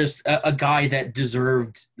mean, just a guy that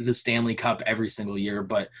deserved the Stanley Cup every single year,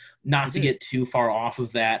 but not to get too far off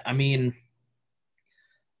of that. I mean,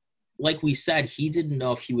 like we said, he didn't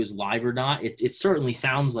know if he was live or not. It certainly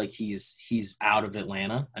sounds like he's out of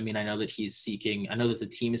Atlanta. I mean, I know that the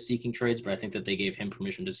team is seeking trades, but I think that they gave him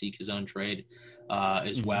permission to seek his own trade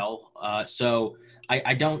as well. So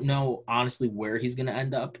I don't know, honestly, where he's going to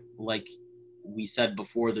end up. Like we said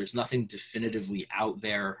before, there's nothing definitively out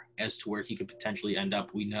there as to where he could potentially end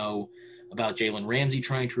up. We know about Jalen Ramsey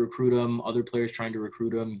trying to recruit him, other players trying to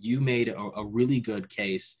recruit him. You made a really good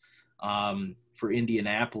case for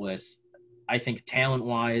Indianapolis. I think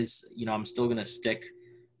talent-wise, I'm still going to stick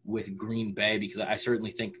with Green Bay because I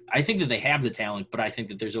think that they have the talent, but I think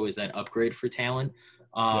that there's always that upgrade for talent.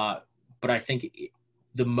 But I think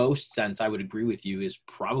the most sense, I would agree with you, is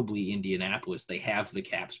probably Indianapolis. They have the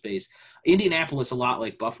cap space. Indianapolis, a lot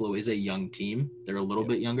like Buffalo, is a young team. They're a little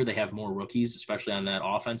bit younger. They have more rookies, especially on that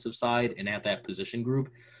offensive side and at that position group.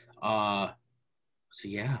 So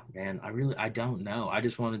yeah, man, I don't know. I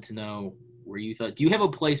just wanted to know where you thought. Do you have a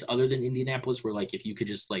place other than Indianapolis where, like, if you could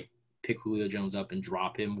just like pick Julio Jones up and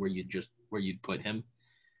drop him, where you'd put him?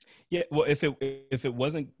 Yeah, well, if it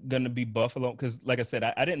wasn't gonna be Buffalo, because like I said,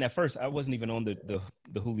 I didn't at first. I wasn't even on the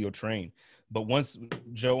Julio train. But once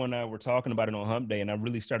Joe and I were talking about it on Hump Day, and I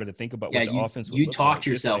really started to think about what the offense would look like. You talked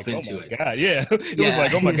yourself into it. God, yeah, it was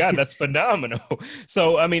like, oh my God, that's phenomenal.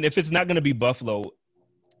 So I mean, if it's not gonna be Buffalo,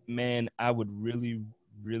 man, I would really,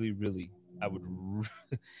 really, really,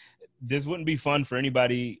 this wouldn't be fun for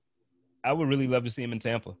anybody. I would really love to see him in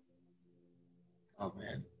Tampa. Oh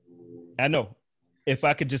man, I know. If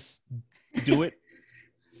I could just do it.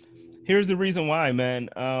 Here's the reason why,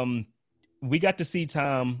 man. We got to see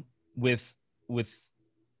Tom with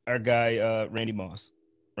our guy Randy Moss,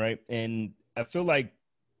 right? And I feel like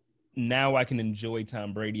now I can enjoy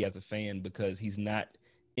Tom Brady as a fan because he's not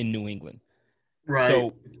in New England. Right.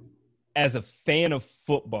 So as a fan of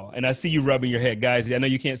football, and I see you rubbing your head, guys. I know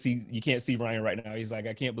you can't see Ryan right now. He's like,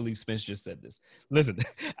 I can't believe Spence just said this. Listen,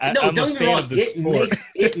 I'm don't a get me fan wrong. of the sport.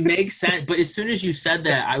 It makes sense. But as soon as you said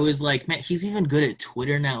that, I was like, man, he's even good at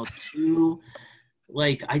Twitter now too.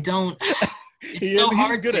 Like, I don't. It's so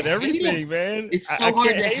hard. He's good at everything, man. It's so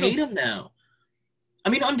hard to hate him now. I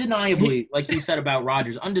mean, undeniably, like you said about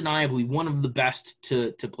Rodgers, undeniably one of the best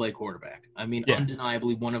to play quarterback. I mean,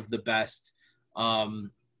 undeniably one of the best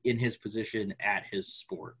in his position at his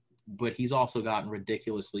sport. But he's also gotten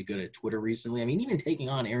ridiculously good at Twitter recently. I mean, even taking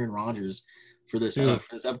on Aaron Rodgers for this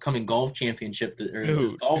upcoming golf championship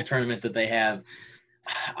this golf tournament that they have.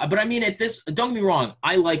 But I mean, don't get me wrong.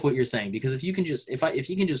 I like what you're saying because if you can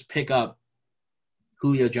just pick up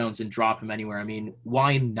Julio Jones and drop him anywhere, I mean,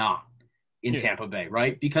 why not in Tampa Bay,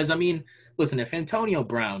 right? Because I mean, listen, if Antonio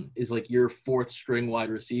Brown is like your fourth string wide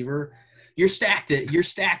receiver, you're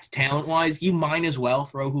stacked talent-wise. You might as well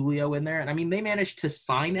throw Julio in there. And I mean, they managed to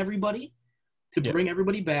sign everybody to bring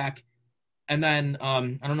everybody back. And then I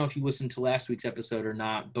don't know if you listened to last week's episode or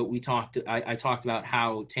not, but I talked about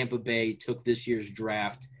how Tampa Bay took this year's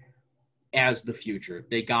draft as the future.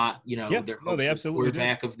 They got, their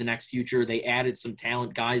quarterback of the next future. They added some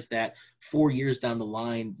talent guys that 4 years down the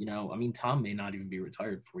line, I mean, Tom may not even be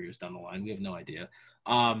retired 4 years down the line. We have no idea.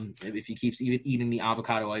 If he keeps eating the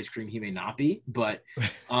avocado ice cream, he may not be, but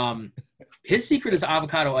his secret is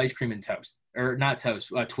avocado ice cream and toast, or not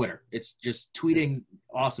toast, Twitter. It's just tweeting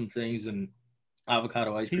awesome things and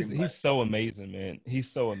avocado ice cream. He's so amazing, man.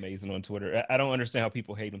 He's so amazing on Twitter. I don't understand how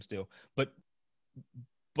people hate him still, but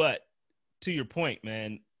to your point,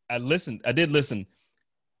 man, I did listen.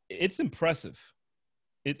 It's impressive.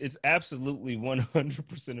 It's absolutely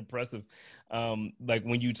 100% impressive. Like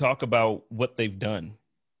when you talk about what they've done,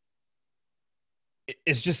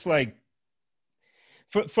 it's just like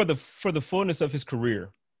for the fullness of his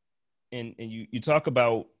career. And you talk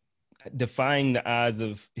about defying the odds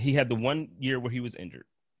of, he had the 1 year where he was injured.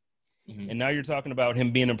 Mm-hmm. And now you're talking about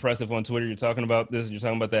him being impressive on Twitter. You're talking about this, and you're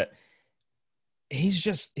talking about that. He's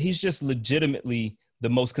just legitimately the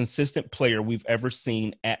most consistent player we've ever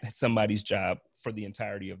seen at somebody's job for the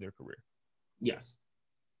entirety of their career. Yes.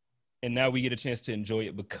 And now we get a chance to enjoy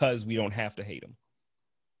it because we don't have to hate him.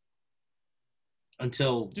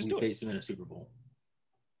 Until we face him in a Super Bowl.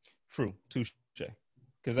 True. Touche.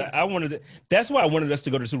 Because I wanted that's why I wanted us to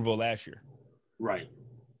go to the Super Bowl last year. Right.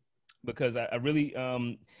 Because I really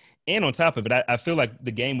and on top of it, I feel like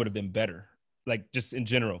the game would have been better. Like just in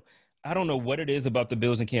general. I don't know what it is about the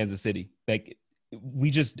Bills in Kansas City. Like we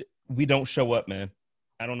don't show up, man.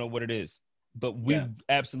 I don't know what it is. But we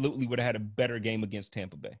absolutely would have had a better game against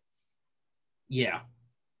Tampa Bay. Yeah.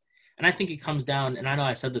 And I think it comes down, and I know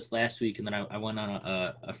I said this last week, and then I went on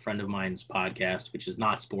a friend of mine's podcast, which is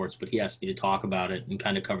not sports, but he asked me to talk about it and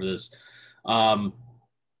kind of cover this.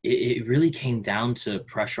 It really came down to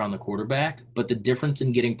pressure on the quarterback, but the difference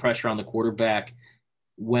in getting pressure on the quarterback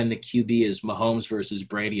when the QB is Mahomes versus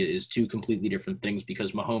Brady is two completely different things,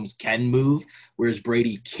 because Mahomes can move, whereas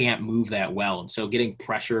Brady can't move that well. And so getting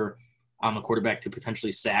pressure on the quarterback to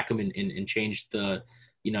potentially sack him and change the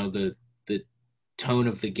tone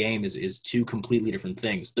of the game is two completely different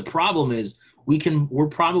things. The problem is we're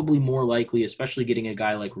probably more likely, especially getting a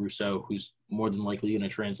guy like Rousseau, who's more than likely going to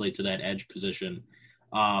translate to that edge position,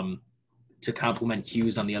 to complement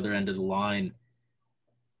Hughes on the other end of the line.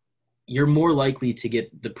 You're more likely to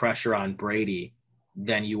get the pressure on Brady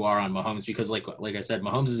than you are on Mahomes, because like I said,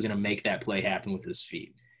 Mahomes is going to make that play happen with his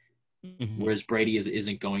feet. Mm-hmm. Whereas Brady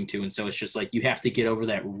isn't going to. And so it's just like you have to get over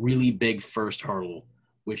that really big first hurdle,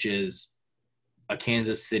 which is a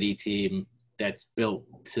Kansas City team that's built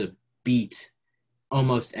to beat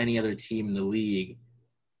almost any other team in the league,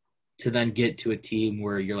 to then get to a team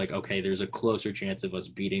where you're like, okay, there's a closer chance of us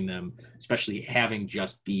beating them, especially having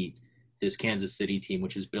just beat this Kansas City team,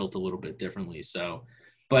 which is built a little bit differently. So,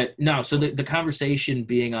 but no, so the conversation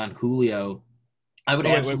being on Julio, I would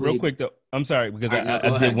absolutely. Real quick though, I'm sorry, because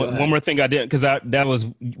I did one more thing I did, because that was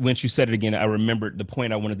when you said it again, I remembered the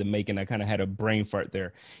point I wanted to make, and I kind of had a brain fart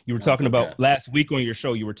there. You were talking about last week on your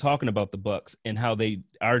show, you were talking about the Bucs and how they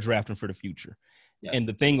are drafting for the future. Yes. And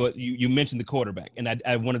the thing was, you mentioned the quarterback, and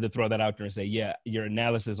I wanted to throw that out there and say, yeah, your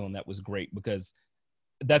analysis on that was great, because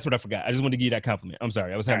that's what I forgot. I just wanted to give you that compliment. I'm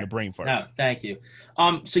sorry. I was having a brain fart. No, thank you.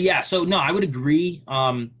 So I would agree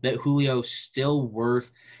that Julio's still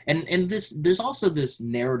worth, and there's also this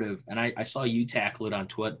narrative, and I saw you tackle it on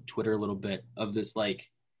Twitter a little bit, of this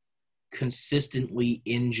like consistently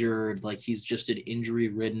injured, like he's just an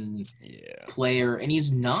injury-ridden player, and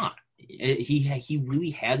he's not. He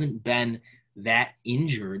really hasn't been that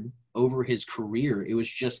injured over his career. It was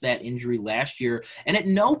just that injury last year. And at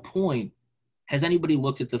no point has anybody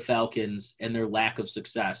looked at the Falcons and their lack of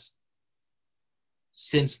success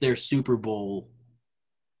since their Super Bowl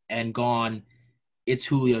and gone, it's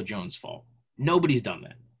Julio Jones' fault. Nobody's done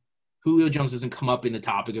that. Julio Jones doesn't come up in the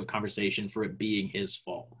topic of conversation for it being his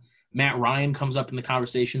fault. Matt Ryan comes up in the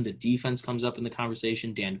conversation. The defense comes up in the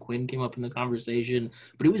conversation. Dan Quinn came up in the conversation.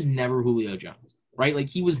 But it was never Julio Jones, right? Like,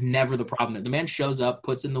 he was never the problem. The man shows up,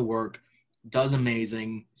 puts in the work, does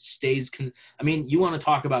amazing, stays I mean, you want to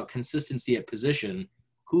talk about consistency at position.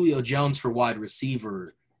 Julio Jones for wide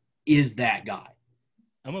receiver is that guy.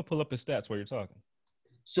 I'm going to pull up his stats while you're talking.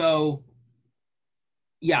 So,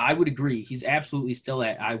 yeah, I would agree. He's absolutely still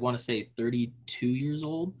at, I want to say, 32 years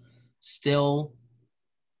old. Still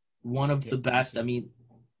one of the best. 32. I mean,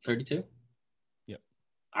 32? Yep.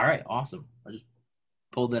 All right, awesome. I just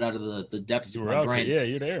pulled that out of the depths of my brain. Yeah,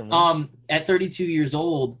 you're there, man. At 32 years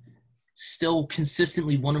old, still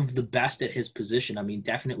consistently one of the best at his position. I mean,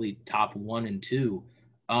 definitely top 1 and 2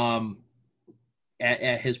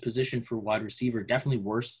 at his position for wide receiver. Definitely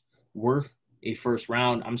worth a first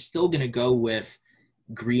round. I'm still going to go with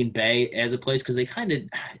Green Bay as a place because they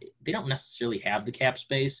don't necessarily have the cap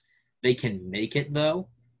space. They can make it, though,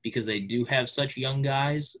 because they do have such young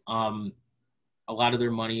guys. A lot of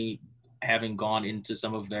their money having gone into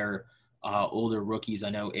some of their older rookies.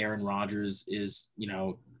 I know Aaron Rodgers is,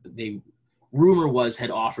 rumor was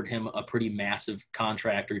had offered him a pretty massive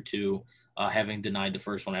contract or two, having denied the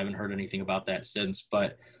first one. I haven't heard anything about that since,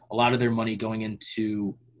 but a lot of their money going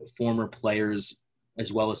into former players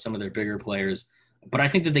as well as some of their bigger players. But I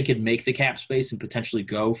think that they could make the cap space and potentially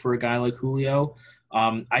go for a guy like Julio.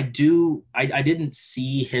 I didn't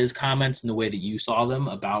see his comments in the way that you saw them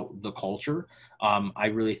about the culture. I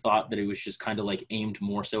really thought that it was just kind of like aimed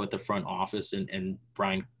more so at the front office and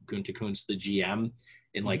Brian Gutekunst, the GM,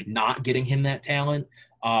 and like not getting him that talent.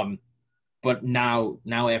 But now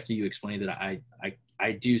after you explained it,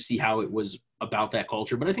 I do see how it was about that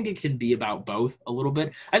culture, but I think it can be about both a little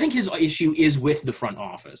bit. I think his issue is with the front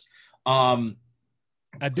office.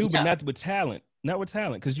 I do, but not with talent. Not with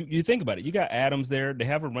talent, because you think about it. You got Adams there. They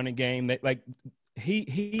have a running game. That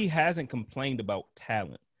he hasn't complained about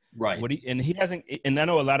talent, right? He hasn't. And I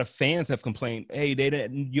know a lot of fans have complained. Hey, they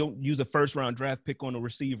didn't use a first round draft pick on a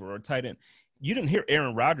receiver or a tight end. You didn't hear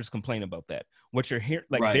Aaron Rodgers complain about that. What you're hearing,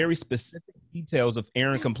 right. Very specific details of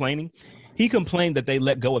Aaron complaining. He complained that they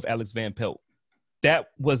let go of Alex Van Pelt. That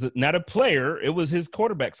was not a player. It was his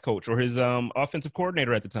quarterback's coach or his offensive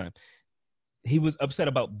coordinator at the time. He was upset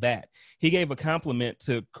about that. He gave a compliment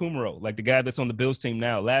to Kumaro, like the guy that's on the Bills team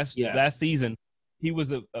now. Last season, he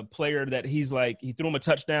was a player that he threw him a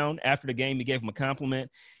touchdown. After the game, he gave him a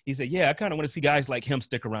compliment. He said, yeah, I kind of want to see guys like him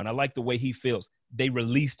stick around. I like the way he feels. They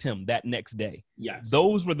released him that next day. Yes.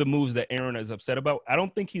 Those were the moves that Aaron is upset about. I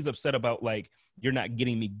don't think he's upset about, like, you're not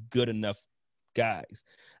getting me good enough guys.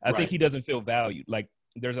 I think he doesn't feel valued. Like,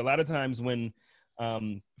 there's a lot of times when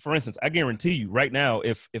for instance, I guarantee you right now,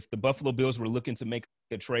 if the Buffalo Bills were looking to make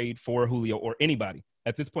a trade for Julio or anybody,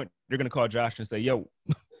 at this point, they're going to call Josh and say, yo,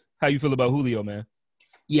 how you feel about Julio, man?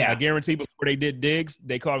 Yeah. I guarantee before they did Diggs,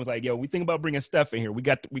 they called him like, yo, we think about bringing Steph in here. We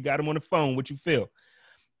got him on the phone. What you feel?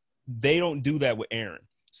 They don't do that with Aaron.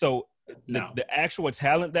 So the actual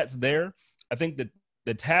talent that's there, I think that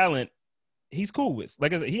the talent he's cool with.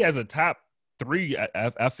 Like I said, he has a top 3,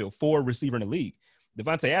 I feel, 4 receiver in the league.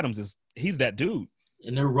 Devontae Adams he's that dude.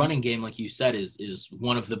 And their running game, like you said, is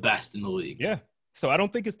one of the best in the league. Yeah. So I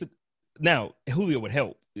don't think now Julio would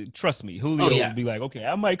help. Trust me. Julio would be like, okay,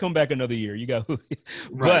 I might come back another year. You got Julio.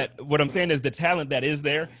 Right. But what I'm saying is the talent that is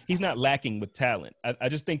there, he's not lacking with talent. I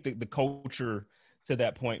just think that the culture to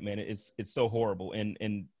that point, man, it's so horrible.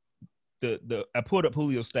 And I pulled up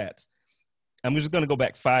Julio's stats. I'm just going to go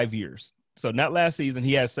back 5 years. So not last season,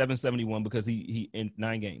 he has 771 because he in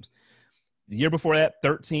 9 games. The year before that,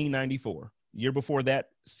 1394. The year before that,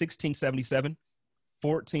 1677,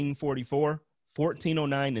 1444,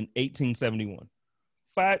 1409, and 1871.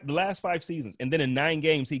 The last 5 seasons. And then in 9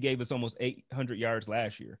 games, he gave us almost 800 yards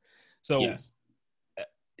last year. So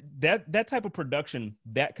that type of production,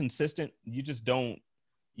 that consistent, you just don't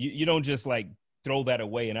you don't just like throw that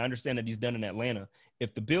away. And I understand that he's done in Atlanta.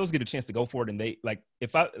 If the Bills get a chance to go for it and they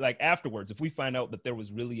afterwards, if we find out that there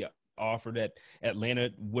was really an offer that Atlanta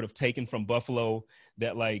would have taken from Buffalo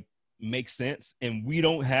that like makes sense, and we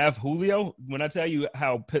don't have Julio, when I tell you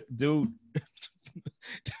how dude,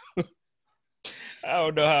 I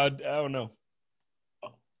don't know.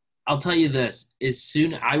 I'll tell you this: as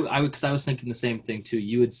soon because I was thinking the same thing too.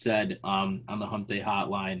 You had said on the Hump Day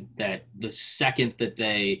Hotline that the second that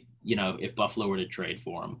they if Buffalo were to trade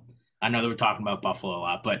for him. I know that we're talking about Buffalo a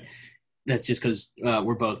lot, but that's just because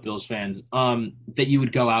we're both Bills fans. That you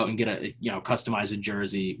would go out and get customize a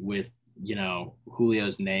jersey with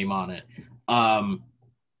Julio's name on it.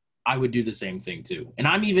 I would do the same thing too. And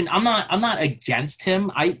I'm not against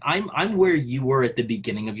him. I'm where you were at the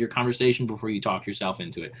beginning of your conversation before you talked yourself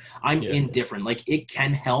into it. I'm indifferent. Like, it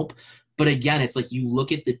can help, but again, it's like you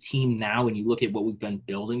look at the team now and you look at what we've been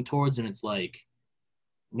building towards, and it's like,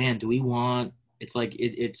 man, do we want? It's like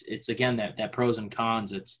it's again that pros and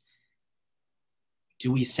cons. It's,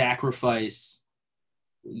 do we sacrifice?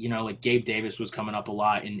 Like Gabe Davis was coming up a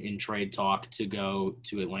lot in trade talk to go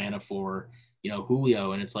to Atlanta for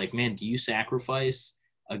Julio, and it's like, man, do you sacrifice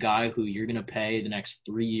a guy who you're going to pay the next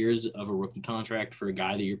 3 years of a rookie contract for a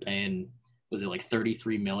guy that you're paying, was it like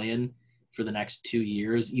 $33 million for the next 2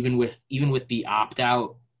 years, even with the opt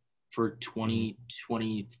out for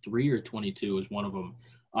 2023 or 22 is one of them.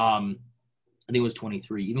 I think it was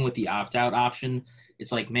 23. Even with the opt out option,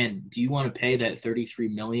 it's like, man, do you want to pay that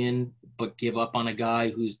 $33 million but give up on a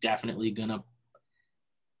guy who's definitely gonna,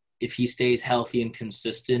 if he stays healthy and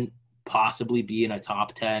consistent, possibly be in a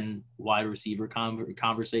top 10 wide receiver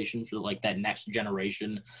conversation for like that next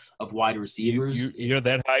generation of wide receivers? You're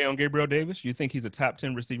that high on Gabriel Davis? You think he's a top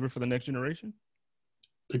 10 receiver for the next generation?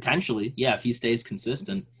 Potentially, yeah, if he stays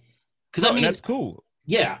consistent. Because I mean, that's cool.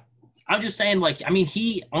 Yeah, I'm just saying, like, I mean,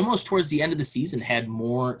 he almost towards the end of the season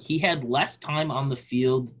he had less time on the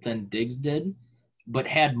field than Diggs did, but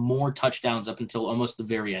had more touchdowns up until almost the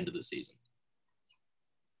very end of the season.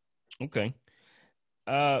 Okay.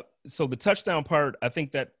 So the touchdown part, I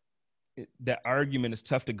think that argument is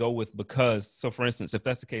tough to go with because, so for instance, if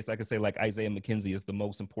that's the case, I could say like Isaiah McKenzie is the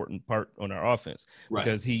most important part on our offense, right?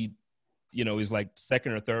 Because he, is like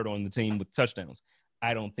second or third on the team with touchdowns.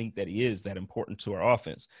 I don't think that he is that important to our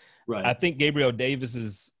offense. Right. I think Gabriel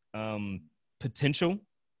Davis's potential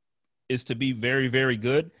is to be very, very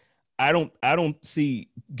good. I don't see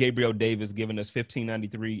Gabriel Davis giving us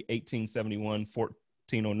 1593, 1871,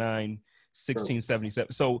 1409,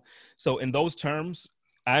 1677. So in those terms,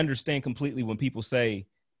 I understand completely when people say,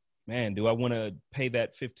 man, do I want to pay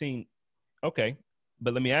that 15? Okay.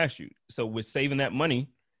 But let me ask you. So with saving that money,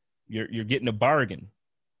 you're getting a bargain.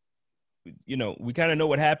 We kind of know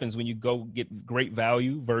what happens when you go get great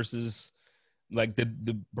value versus like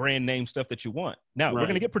the brand name stuff that you want. Now, right, we're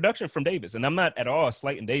going to get production from Davis, and I'm not at all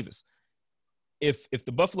slighting Davis. If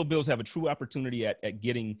the Buffalo Bills have a true opportunity at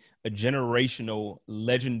getting a generational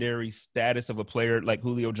legendary status of a player like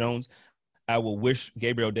Julio Jones, I will wish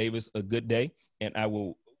Gabriel Davis a good day, and I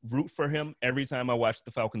will root for him every time I watch the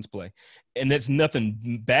Falcons play. And that's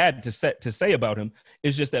nothing bad to say about him.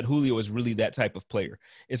 It's just that Julio is really that type of player.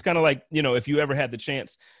 It's kind of like, if you ever had the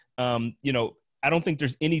chance, I don't think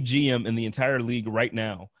there's any GM in the entire league right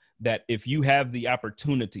now that if you have the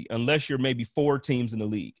opportunity, unless you're maybe 4 teams in the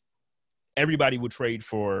league, everybody would trade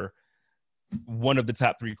for one of the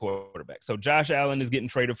top 3 quarterbacks. So Josh Allen is getting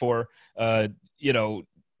traded for, Patrick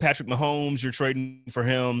Mahomes, you're trading for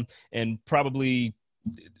him, and probably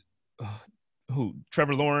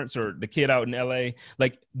Trevor Lawrence or the kid out in LA.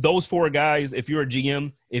 Like those 4 guys, if you're a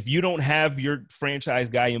GM, if you don't have your franchise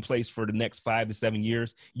guy in place for the next 5 to 7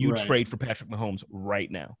 years, you trade for Patrick Mahomes right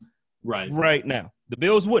now. Right now. The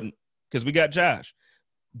Bills wouldn't because we got Josh,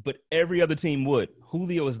 but every other team would.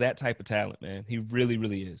 Julio is that type of talent, man. He really,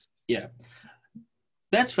 really is. Yeah.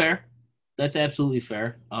 That's fair. That's absolutely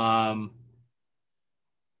fair.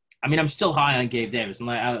 I mean, I'm still high on Gabe Davis, and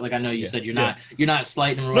like I know you said you're not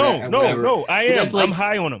slighting him. No, I am. Like, I'm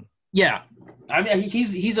high on him. Yeah, I mean,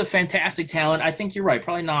 he's a fantastic talent. I think you're right.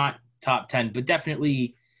 Probably not top 10, but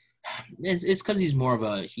definitely it's because he's more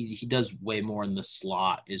of he does way more in the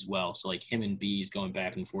slot as well. So like him and Bees going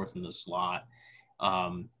back and forth in the slot,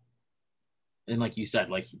 and like you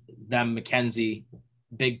said, like them McKenzie,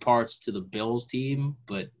 big parts to the Bills team,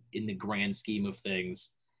 but in the grand scheme of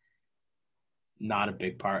things, not a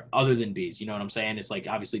big part other than Bees. You know what I'm saying? It's like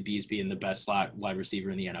obviously Bees being the best slot wide receiver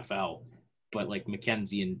in the NFL, but like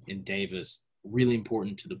McKenzie and Davis, really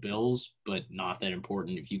important to the Bills, but not that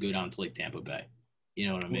important if you go down to like Tampa Bay. You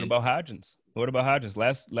know what I mean? What about Hodgins?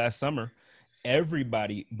 Last summer,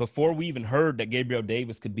 everybody, before we even heard that Gabriel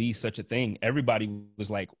Davis could be such a thing, everybody was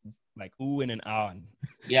like ooh and on.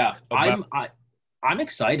 Yeah, I'm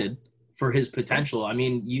excited for his potential. I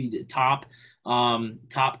mean, you top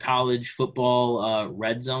college football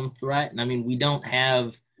red zone threat, and I mean we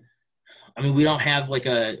have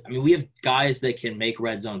we have guys that can make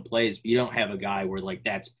red zone plays, but you don't have a guy where like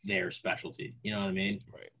that's their specialty. You know what I mean?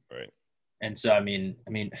 Right. And so I mean,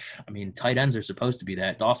 tight ends are supposed to be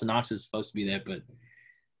that. Dawson Knox is supposed to be that, but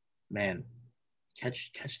man,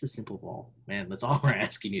 Catch the simple ball, man. That's all we're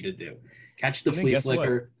asking you to do. Catch the And then flea guess what?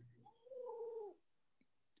 flicker.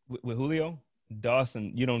 With Julio,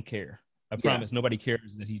 Dawson, you don't care. I Yeah, promise nobody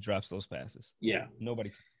cares that he drops those passes. yeah. Nobody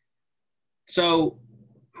cares. So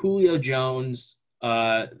Julio Jones,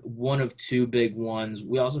 one of two big ones.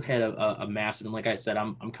 We also had a massive, and like I said,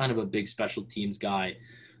 I'm kind of a big special teams guy.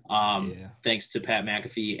 Yeah. Thanks to Pat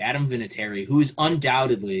McAfee, Adam Vinateri, who is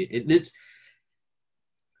undoubtedly it's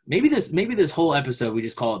maybe this whole episode we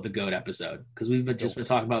just call it the GOAT episode because we've just been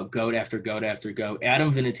talking about GOAT after GOAT after GOAT.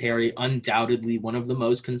 Adam Vinateri, undoubtedly one of the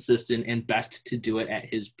most consistent and best to do it at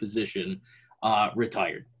his position,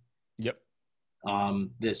 retired. Yep.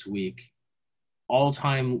 This week.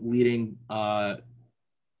 All-time leading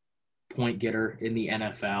point getter in the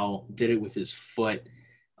NFL. Did it with his foot.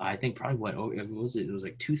 I think probably what was it? It was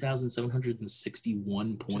like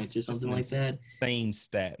 2,761 points or something like that. Insane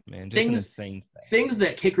stat, man. Just an insane stat. Things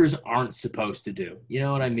that kickers aren't supposed to do. You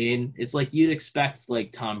know what I mean? It's like you'd expect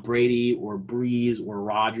like Tom Brady or Brees or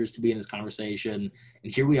Rodgers to be in this conversation,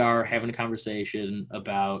 and here we are having a conversation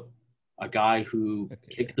about a guy who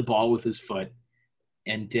kicked the ball with his foot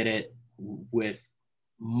and did it with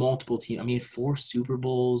multiple teams. I mean, 4 Super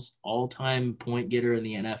Bowls, all-time point getter in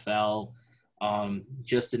the NFL.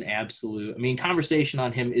 Just an absolute. I mean, conversation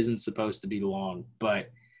on him isn't supposed to be long,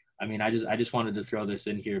 but I mean, I just wanted to throw this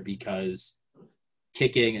in here because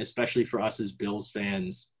kicking, especially for us as Bills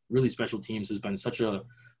fans, really special teams has been such a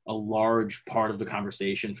large part of the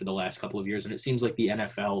conversation for the last couple of years, and it seems like the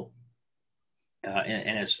NFL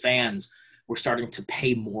and as fans, we're starting to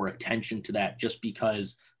pay more attention to that just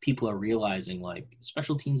because people are realizing like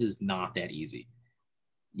special teams is not that easy.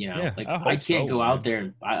 You know, yeah, like I can't go out there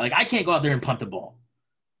and I can't go out there and punt the ball.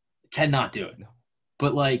 Cannot do it. No.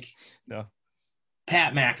 But like no.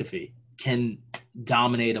 Pat McAfee can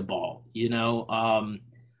dominate a ball, you know.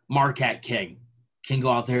 Marquette King can go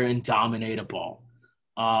out there and dominate a ball.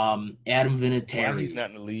 Adam Vinateri. Why he's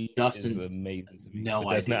not in the league Justin, is amazing to me. No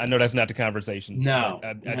idea. I know that's not the conversation. No,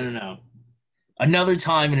 no. Another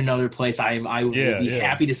time in another place, I will be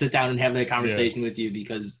happy to sit down and have that conversation with you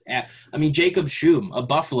because, I mean, Jacob Schum, a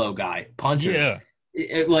Buffalo guy, punter. Yeah.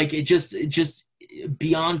 It just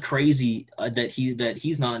beyond crazy that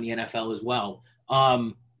he's not in the NFL as well.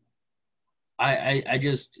 I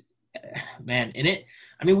just, man, in it.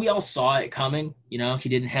 I mean, we all saw it coming. You know, he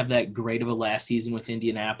didn't have that great of a last season with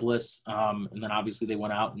Indianapolis, and then obviously they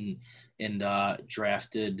went out and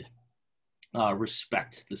drafted.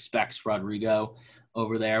 Respect the Specs Rodrigo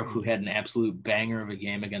over there, who had an absolute banger of a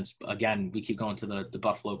game against, again, we keep going to the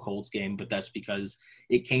Buffalo Colts game, but that's because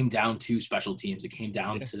it came down to special teams. It came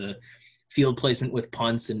down to field placement with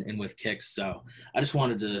punts and with kicks. So I just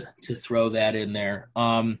wanted to throw that in there.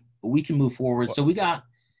 We can move forward. So we got,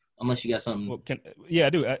 unless you got something. Well, I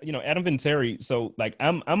do. Adam Vinateri. So like,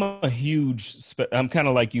 I'm a huge. I'm kind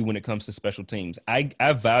of like you when it comes to special teams.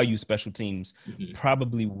 I value special teams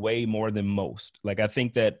probably way more than most. Like I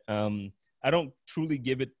think that I don't truly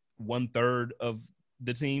give it 1/3 of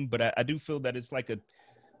the team, but I do feel that it's like a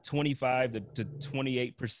 25 to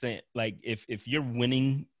 28%. Like if you're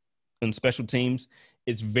winning on special teams,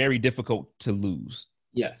 it's very difficult to lose.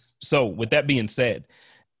 Yes. So with that being said,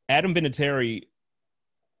 Adam Vinateri,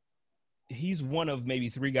 he's one of maybe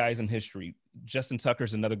 3 guys in history. Justin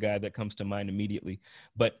Tucker's another guy that comes to mind immediately.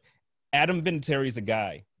 But Adam Vinateri is a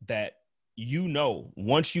guy that,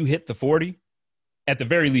 once you hit the 40, at the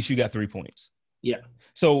very least, you got 3 points. Yeah.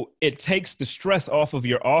 So it takes the stress off of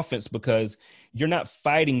your offense because you're not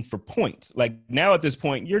fighting for points. Like now at this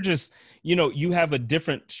point, you're just, you have a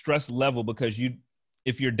different stress level because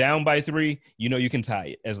if you're down by 3, you can tie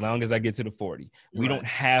it as long as I get to the 40. We don't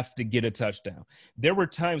have to get a touchdown. There were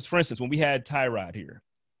times, for instance, when we had Tyrod here,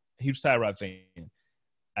 huge Tyrod fan.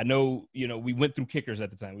 I know, we went through kickers at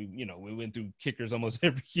the time. We went through kickers almost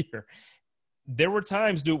every year. There were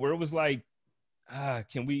times, dude, where it was like,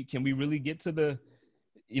 can we really get to the,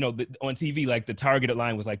 on TV, like the targeted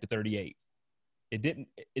line was like the 38. It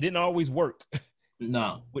didn't always work.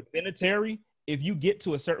 No. With Vinateri, if you get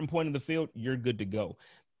to a certain point in the field, you're good to go.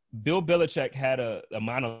 Bill Belichick had a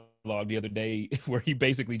monologue the other day where he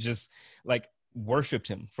basically just like worshiped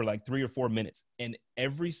him for like 3 or 4 minutes. And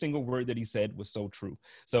every single word that he said was so true.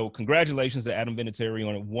 So congratulations to Adam Vinateri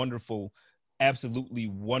on a wonderful, absolutely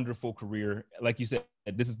wonderful career. Like you said,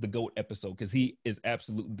 this is the GOAT episode because he is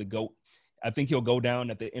absolutely the GOAT. I think he'll go down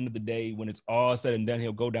at the end of the day when it's all said and done.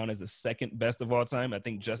 He'll go down as the second best of all time. I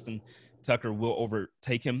think Justin Tucker will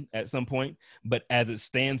overtake him at some point. But as it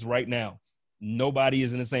stands right now, nobody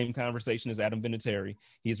is in the same conversation as Adam Vinateri.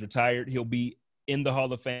 He's retired. He'll be in the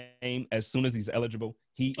Hall of Fame as soon as he's eligible.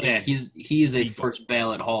 He is a the GOAT. first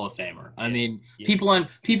ballot Hall of Famer. I Yeah, mean, yeah,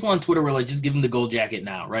 people on Twitter were like, just give him the gold jacket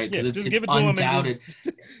now, right? yeah. Because Just it's give it to him and undoubted.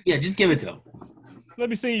 Yeah, just give it to just him. let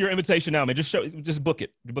me see your invitation now, man. Just book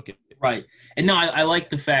it, book it. Right. And no, I like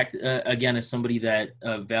the fact, again, as somebody that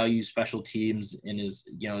values special teams and is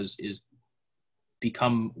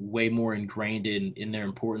become way more ingrained in their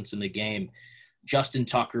importance in the game. Justin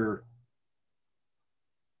Tucker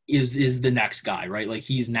is the next guy, right? Like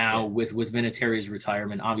he's now Yeah, with Vinatieri's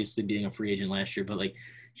retirement, obviously being a free agent last year, but like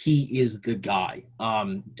he is the guy.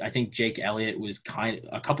 I think Jake Elliott was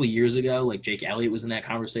a couple of years ago, like Jake Elliott was in that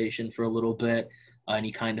conversation for a little bit, and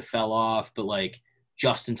he kind of fell off, but like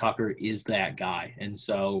Justin Tucker is that guy. And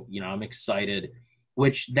so, I'm excited,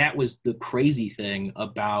 which that was the crazy thing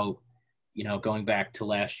about, going back to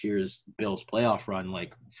last year's Bills playoff run,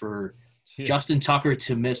 like for yeah. Justin Tucker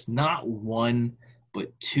to miss not one,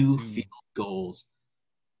 but two field goals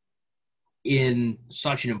in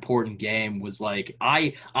such an important game was like,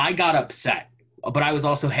 I got upset, but I was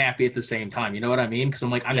also happy at the same time. You know what I mean? Because I'm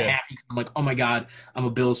like, I'm Yeah. happy. I'm like, oh my God, I'm a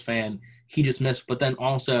Bills fan. He just missed. But then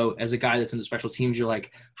also, as a guy that's into special teams, you're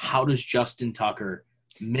like, how does Justin Tucker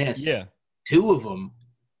miss Yeah. two of them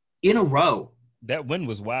in a row? That win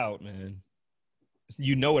was wild, man.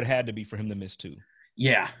 It had to be for him to miss two.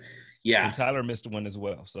 Yeah. And Tyler missed one as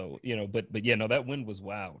well. So, but yeah, no, that win was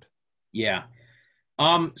wild. Yeah.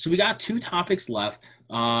 So we got two topics left.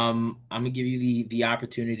 I'm gonna give you the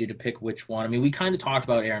opportunity to pick which one. I mean, we kind of talked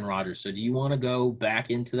about Aaron Rodgers. So do you want to go back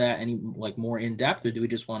into that any like more in depth, or do we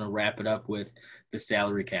just want to wrap it up with the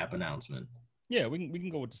salary cap announcement? Yeah, we can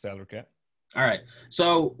go with the salary cap. All right.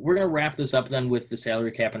 So we're going to wrap this up then with the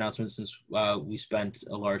salary cap announcement, since we spent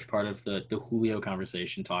a large part of the Julio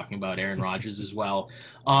conversation talking about Aaron Rodgers as well.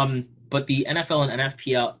 But the NFL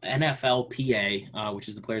and NFLPA, which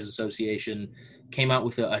is the Players Association, came out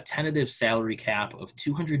with a tentative salary cap of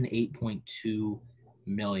 $208.2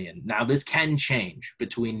 million. Now, this can change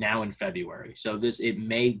between now and February. So it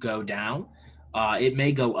may go down. It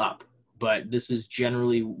may go up. But this is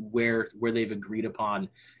generally where they've agreed upon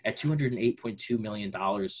at $208.2 million.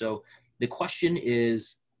 So the question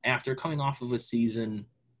is, after coming off of a season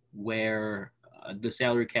where the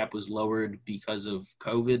salary cap was lowered because of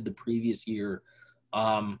COVID the previous year,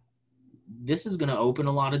 this is going to open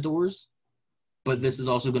a lot of doors, but this is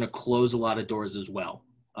also going to close a lot of doors as well.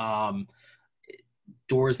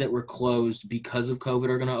 Doors that were closed because of COVID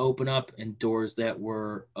are going to open up, and doors that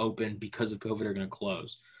were open because of COVID are going to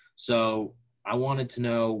close. So I wanted to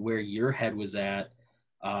know where your head was at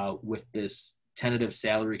with this tentative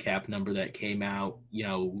salary cap number that came out,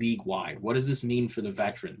 league wide. What does this mean for the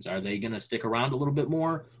veterans? Are they going to stick around a little bit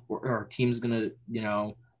more, or are teams going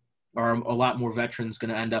to, are a lot more veterans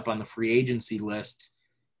going to end up on the free agency list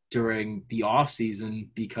during the offseason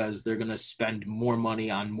because they're going to spend more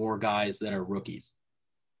money on more guys that are rookies?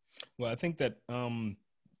 Well, I think that,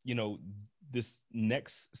 this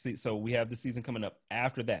so we have the season coming up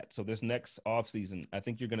after that. So this next off season, I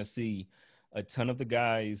think you're going to see a ton of the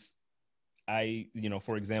guys.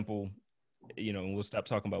 For example, and we'll stop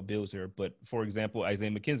talking about Bills here, but for example,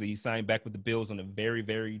 Isaiah McKenzie, he signed back with the Bills on a very,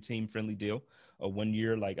 very team friendly deal, a 1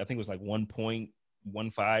 year, I think it was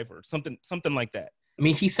 1.15 or something like that. I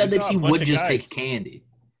mean, he said that he would just take candy.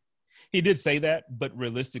 He did say that, but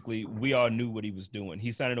realistically, we all knew what he was doing.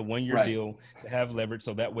 He signed a 1 year deal to have leverage,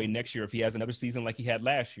 so that way next year, if he has another season like he had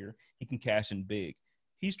last year, he can cash in big.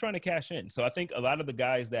 He's trying to cash in. So I think a lot of the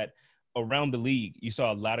guys that around the league, you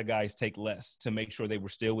saw a lot of guys take less to make sure they were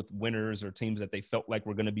still with winners or teams that they felt like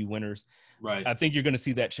were going to be winners. Right. I think you're going to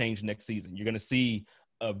see that change next season. You're going to see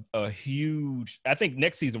a huge – I think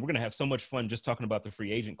next season we're going to have so much fun just talking about the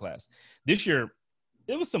free agent class. This year –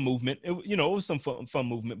 it was some movement. It was some fun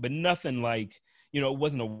movement, but nothing like, it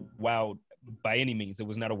wasn't a wild by any means. It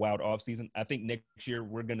was not a wild off season. I think next year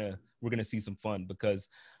we're gonna see some fun because,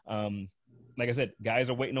 like I said, guys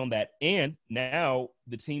are waiting on that. And now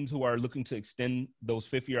the teams who are looking to extend those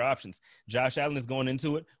fifth-year options, Josh Allen is going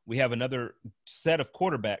into it. We have another set of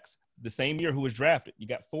quarterbacks the same year who was drafted. You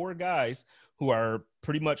got 4 guys who are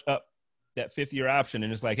pretty much up that fifth-year option,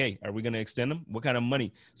 and it's like, hey, are we going to extend them? What kind of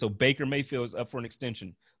money? So Baker Mayfield is up for an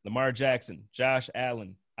extension. Lamar Jackson, Josh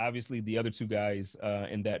Allen, obviously the other 2 guys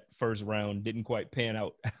in that first round didn't quite pan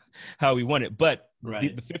out how we wanted, but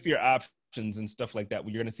the fifth-year options and stuff like that,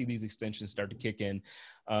 you're going to see these extensions start to kick in.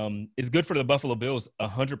 It's good for the Buffalo Bills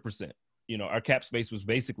 100%. Our cap space was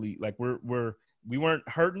basically like we weren't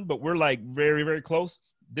hurting, but we're like very, very close.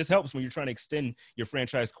 This helps when you're trying to extend your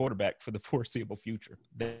franchise quarterback for the foreseeable future.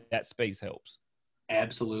 That space helps.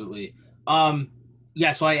 Absolutely.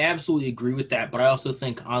 Yeah, so I absolutely agree with that. But I also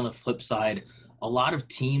think on the flip side, a lot of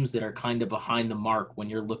teams that are kind of behind the mark when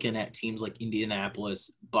you're looking at teams like Indianapolis,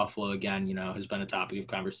 Buffalo, again, has been a topic of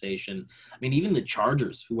conversation. I mean, even the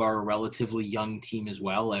Chargers, who are a relatively young team as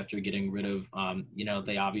well, after getting rid of,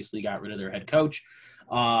 they obviously got rid of their head coach.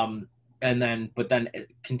 But then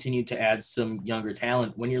continued to add some younger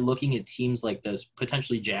talent. When you're looking at teams like this,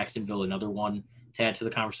 potentially Jacksonville, another one to add to the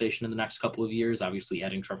conversation in the next couple of years, obviously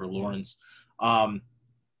adding Trevor Lawrence. And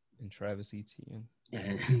Travis Etienne.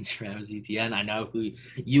 And Travis Etienne, I know who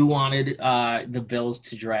you wanted the Bills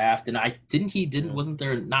to draft, and wasn't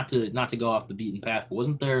there, not to go off the beaten path, but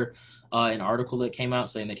wasn't there an article that came out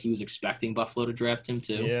saying that he was expecting Buffalo to draft him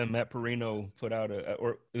too? Yeah, Matt Perino put out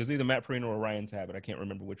or it was either Matt Perino or Ryan Tabbitt, I can't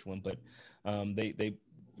remember which one, but they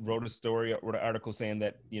wrote an article saying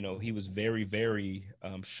that he was very, very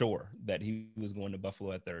sure that he was going to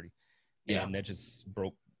Buffalo at 30, and that just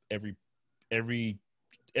broke every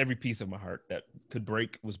piece of my heart that could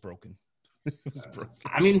break was broken. It was broken.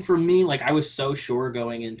 I mean, for me, like, I was so sure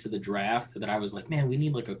going into the draft that I was like, man, we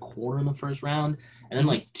need like a corner in the first round. And then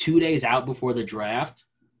like 2 days out before the draft,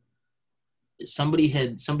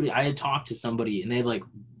 I had talked to somebody and they like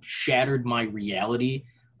shattered my reality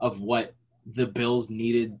of what the Bills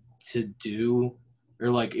needed to do. Or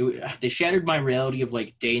like they shattered my reality of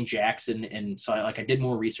like Dane Jackson. And so I did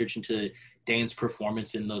more research into Dane's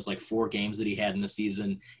performance in those like 4 games that he had in the season.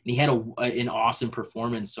 And he had an awesome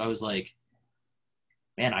performance. So I was like,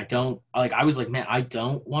 man, I don't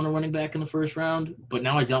want a running back in the first round, but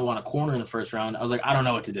now I don't want a corner in the first round. I was like, I don't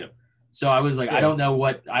know what to do. So I was like, I don't know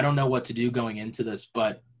what to do going into this,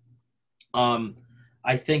 but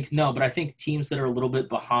I think teams that are a little bit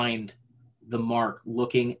behind the mark,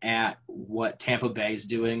 looking at what Tampa Bay is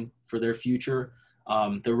doing for their future,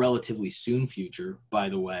 their relatively soon future, by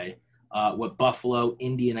the way, what Buffalo,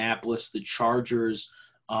 Indianapolis, the Chargers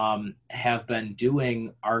have been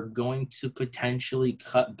doing, are going to potentially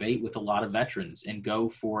cut bait with a lot of veterans and go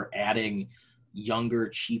for adding younger,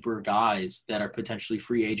 cheaper guys that are potentially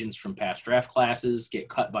free agents from past draft classes, get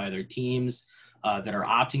cut by other teams that are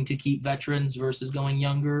opting to keep veterans versus going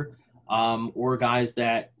younger, or guys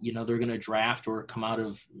that, they're going to draft or come out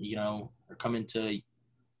of, or come into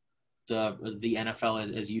the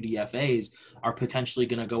NFL as UDFAs, are potentially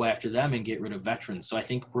going to go after them and get rid of veterans. So I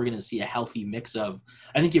think we're going to see a healthy mix of,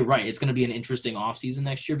 I think you're right, it's going to be an interesting offseason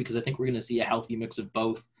next year, because I think we're going to see a healthy mix of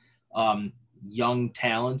both young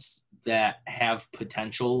talents that have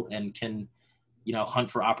potential and can, hunt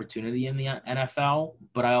for opportunity in the NFL.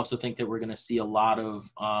 But I also think that we're going to see a lot of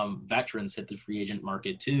veterans hit the free agent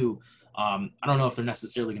market too. I don't know if they're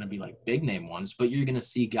necessarily going to be like big name ones, but you're going to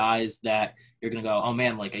see guys that you're going to go, oh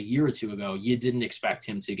man, like a year or two ago, you didn't expect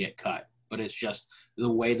him to get cut. But it's just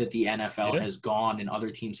the way that the NFL has gone and other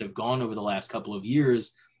teams have gone over the last couple of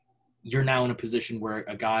years. You're now in a position where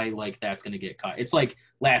a guy like that's going to get cut. It's like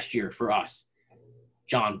last year for us,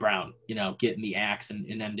 John Brown, getting the axe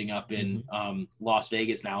and ending up in Las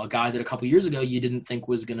Vegas now. A guy that a couple years ago you didn't think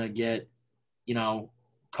was going to get,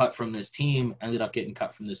 cut from this team, ended up getting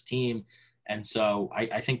cut from this team. And so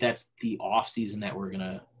I think that's the off season that we're going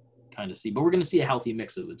to kind of see. But we're going to see a healthy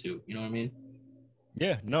mix of the two. You know what I mean?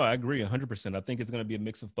 Yeah, no, I agree 100%. I think it's going to be a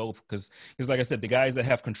mix of both because like I said, the guys that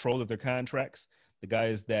have control of their contracts, the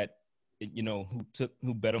guys that,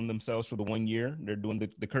 who bet on themselves for the 1 year, they're doing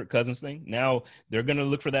the Kirk Cousins thing. Now they're going to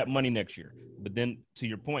look for that money next year. But then to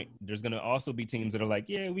your point, there's going to also be teams that are like,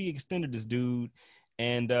 yeah, we extended this dude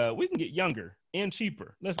and we can get younger and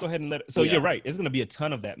cheaper. Let's go ahead and let it. So You're right. It's going to be a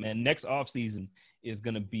ton of that, man. Next offseason is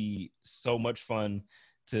going to be so much fun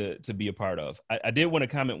to be a part of. I did want to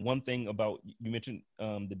comment one thing about, you mentioned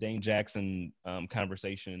the Dane Jackson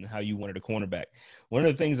conversation and how you wanted a cornerback. One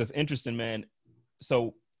of the things that's interesting, man,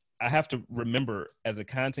 so I have to remember as a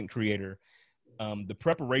content creator, the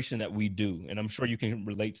preparation that we do, and I'm sure you can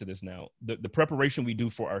relate to this now, the preparation we do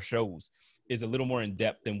for our shows is a little more in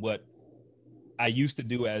depth than what I used to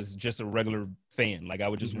do as just a regular fan. Like I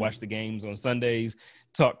would just watch the games on Sundays,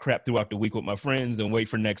 talk crap throughout the week with my friends and wait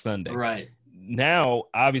for next Sunday. Right. Now,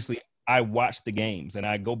 obviously, I watch the games and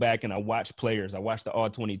I go back and I watch players. I watch the all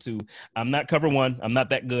 22. I'm not cover one. I'm not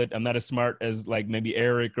that good. I'm not as smart as like maybe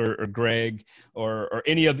Eric or Greg or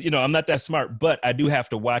any of, I'm not that smart, but I do have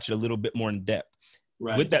to watch it a little bit more in depth.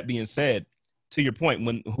 Right. With that being said, to your point,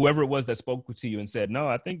 when whoever it was that spoke to you and said, no,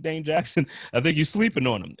 I think Dane Jackson, I think you're sleeping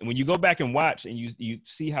on him. And when you go back and watch and you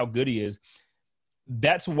see how good he is,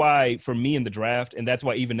 that's why for me in the draft, and that's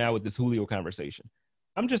why even now with this Julio conversation,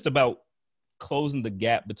 I'm just about closing the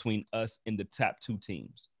gap between us and the top 2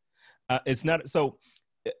 teams. It's not so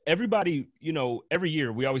everybody, every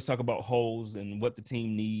year we always talk about holes and what the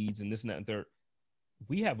team needs and this and that and third.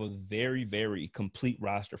 we have a very, very complete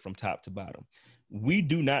roster from top to bottom. We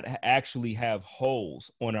do not actually have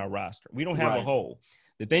holes on our roster. We don't have a hole.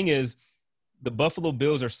 The thing is, the Buffalo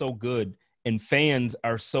Bills are so good and fans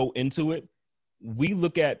are so into it. We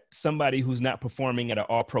look at somebody who's not performing at an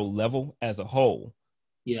all-pro level as a whole.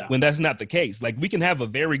 Yeah. When that's not the case. Like, we can have a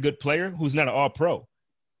very good player who's not an all-pro.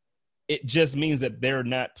 It just means that they're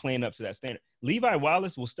not playing up to that standard. Levi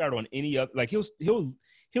Wallace will start on any other, like he'll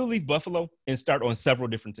leave Buffalo and start on several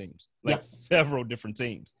different teams, several different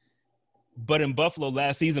teams. But in Buffalo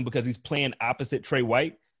last season, because he's playing opposite Trey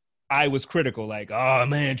White, I was critical, like, oh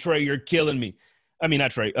man, Trey, you're killing me. I mean,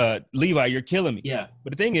 not Trey, Levi, you're killing me. Yeah.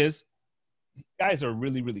 But the thing is, guys are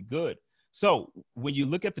really, really good. So when you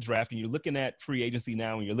look at the draft and you're looking at free agency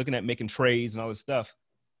now and you're looking at making trades and all this stuff,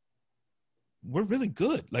 we're really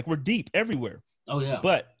good. Like, we're deep everywhere. Oh, yeah.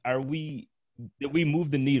 But did we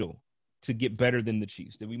move the needle to get better than the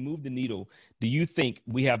Chiefs? Did we move the needle? Do you think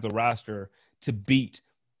we have the roster to beat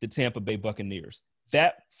the Tampa Bay Buccaneers?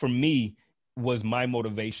 That, for me, was my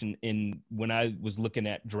motivation when I was looking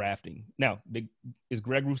at drafting. Now, is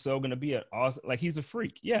Greg Rousseau going to be he's a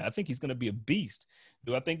freak? Yeah, I think he's going to be a beast.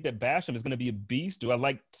 Do I think that Basham is going to be a beast? Do I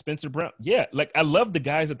like Spencer Brown? Yeah, like, I love the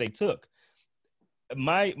guys that they took.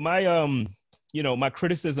 My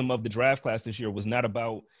criticism of the draft class this year was not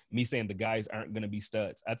about me saying the guys aren't going to be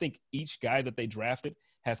studs. I think each guy that they drafted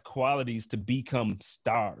has qualities to become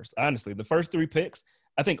stars. Honestly, the first 3 picks,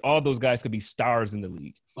 I think all those guys could be stars in the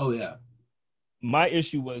league. Oh, yeah. My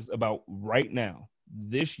issue was about right now,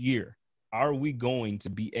 this year, are we going to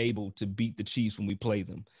be able to beat the Chiefs when we play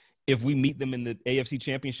them? If we meet them in the AFC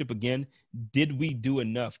Championship again, did we do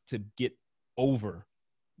enough to get over?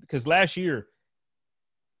 Because last year,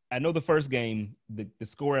 I know the first game, the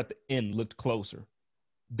score at the end looked closer.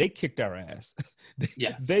 They kicked our ass.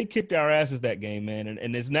 They kicked our asses that game, man.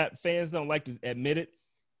 And it's not, fans don't like to admit it.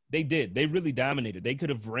 They did. They really dominated. They could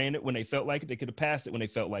have ran it when they felt like it. They could have passed it when they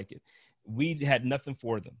felt like it. We had nothing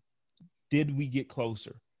for them. Did we get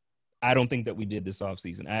closer? I don't think that we did this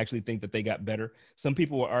offseason. I actually think that they got better. Some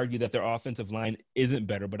people will argue that their offensive line isn't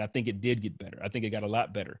better, but I think it did get better. I think it got a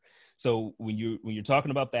lot better. So when you're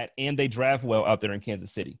talking about that, and they draft well out there in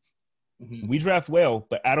Kansas City, we draft well,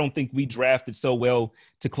 but I don't think we drafted so well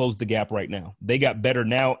to close the gap right now. They got better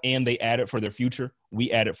now, and they added for their future.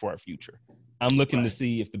 We added for our future. I'm looking to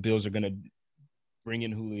see if the Bills are going to bring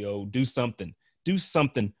in Julio, do something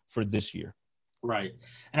for this year. Right.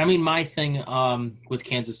 And I mean, my thing with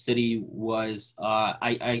Kansas City was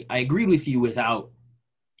I agreed with you without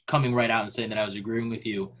coming right out and saying that I was agreeing with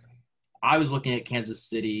you. I was looking at Kansas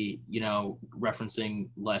City, referencing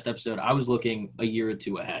last episode, I was looking a year or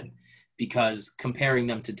two ahead, because comparing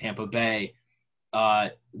them to Tampa Bay,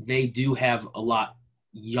 they do have a lot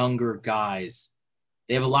younger guys.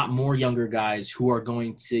 They have a lot more younger guys who are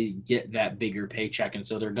going to get that bigger paycheck. And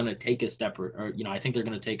so they're going to take a step or I think they're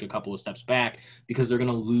going to take a couple of steps back, because they're going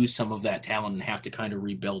to lose some of that talent and have to kind of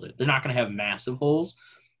rebuild it. They're not going to have massive holes,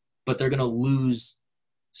 but they're going to lose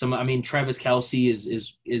some. I mean, Travis Kelce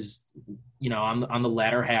is on the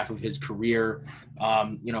latter half of his career.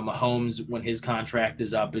 Mahomes, when his contract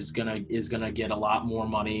is up, is gonna get a lot more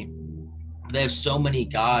money. They have so many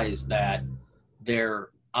guys that they're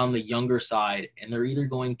on the younger side, and they're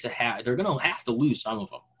going to have to lose some of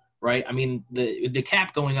them, right? I mean, the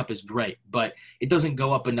cap going up is great, but it doesn't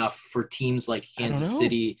go up enough for teams like Kansas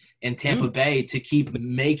City and Tampa Bay to keep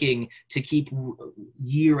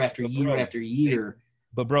year after year after year.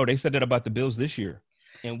 But bro, they said that about the Bills this year,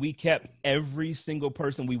 and we kept every single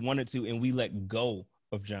person we wanted to, and we let go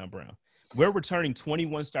of John Brown. We're returning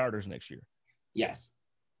 21 starters next year. Yes.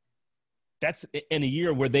 That's in a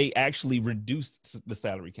year where they actually reduced the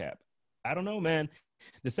salary cap. I don't know, man.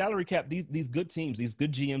 The salary cap, these good teams, these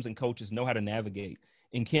good GMs and coaches know how to navigate.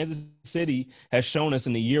 And Kansas City has shown us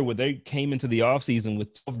in a year where they came into the offseason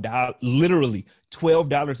with literally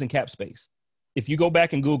 $12 in cap space. If you go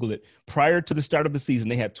back and Google it, prior to the start of the season,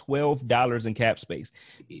 they had $12 in cap space.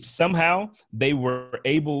 Somehow they were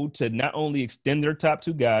able to not only extend their top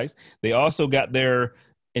 2 guys, they also got their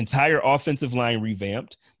entire offensive line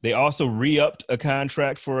revamped. They also re-upped a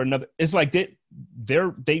contract for another. It's like they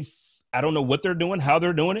I don't know what they're doing, how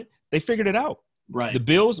they're doing it. They figured it out. Right. The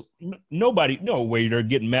Bills, no way they're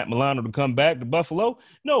getting Matt Milano to come back to Buffalo.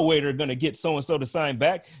 No way they're going to get so-and-so to sign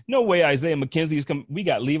back. No way Isaiah McKenzie is coming. We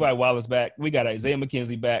got Levi Wallace back. We got Isaiah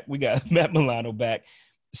McKenzie back. We got Matt Milano back.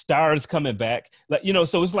 Stars coming back.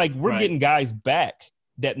 So it's like we're getting guys back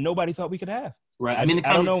that nobody thought we could have. Right. I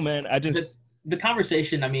don't know, man. The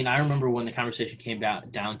conversation, I mean, I remember when the conversation came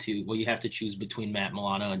down to, well, you have to choose between Matt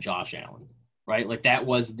Milano and Josh Allen, right? Like that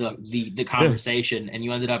was the conversation, and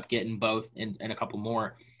you ended up getting both and a couple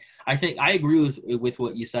more. I think I agree with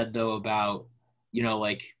what you said though about,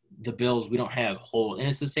 like the Bills, we don't have whole, and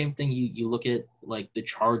it's the same thing. You look at like the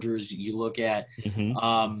Chargers, you look at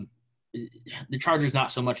the Chargers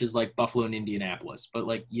not so much as like Buffalo and Indianapolis, but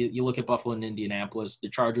like you look at Buffalo and Indianapolis, the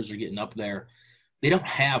Chargers are getting up there. They don't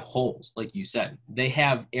have holes, like you said. They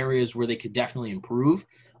have areas where they could definitely improve.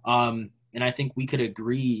 And I think we could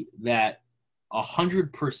agree that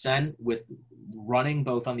 100% with running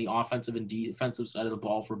both on the offensive and defensive side of the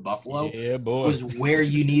ball for Buffalo was where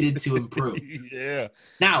you needed to improve. Yeah.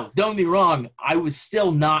 Now, don't get me wrong. I was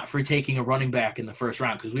still not for taking a running back in the first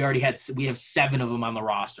round because we have 7 of them on the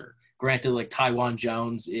roster. Granted, like Taiwan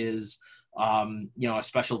Jones is, a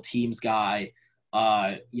special teams guy.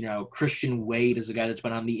 Christian Wade is a guy that's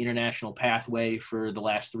been on the international pathway for the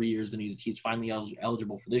last 3 years, and he's finally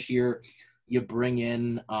eligible for this year. You bring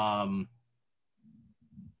in, oh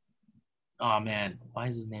man, why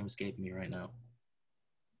is his name escaping me right now?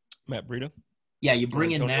 Matt Breida. Yeah, you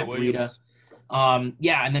bring in Matt Breida. And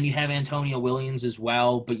then you have Antonio Williams as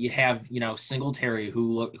well, but you have, Singletary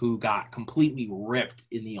who got completely ripped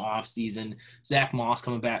in the offseason. Zach Moss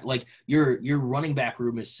coming back. Like your running back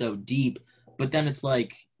room is so deep, but then it's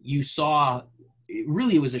like you saw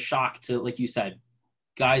it was a shock to, like you said,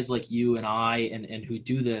 guys like you and I and who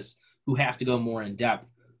do this, who have to go more in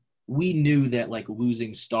depth. We knew that like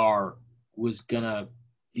losing Starr was gonna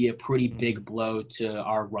be a pretty big blow to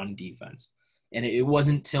our run defense. And it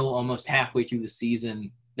wasn't till almost halfway through the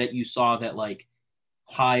season that you saw that like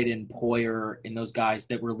Hyde and Poyer and those guys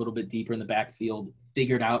that were a little bit deeper in the backfield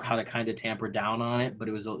figured out how to kind of tamper down on it, but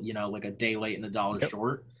it was, like a day late and a dollar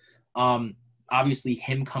short. Obviously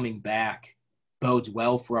him coming back bodes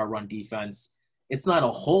well for our run defense. It's not a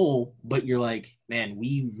hole, but you're like, man,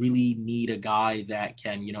 we really need a guy that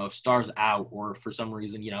can, if Starr's out or for some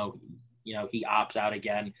reason, he opts out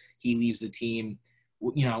again, he leaves the team,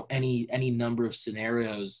 any number of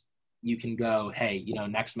scenarios you can go, hey,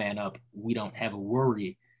 next man up, we don't have a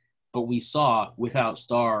worry. But we saw without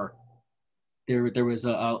Starr, there was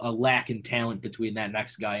a lack in talent between that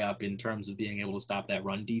next guy up in terms of being able to stop that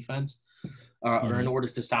run defense or in order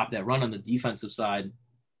to stop that run on the defensive side.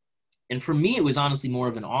 And for me, it was honestly more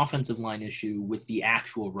of an offensive line issue with the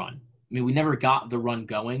actual run. I mean, we never got the run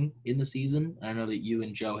going in the season. I know that you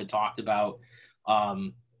and Joe had talked about,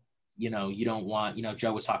 you don't want,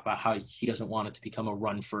 Joe was talking about how he doesn't want it to become a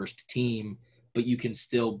run first team, but you can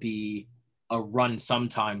still be a run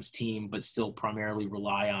sometimes team, but still primarily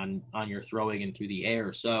rely on your throwing and through the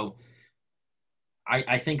air. So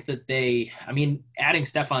I think that adding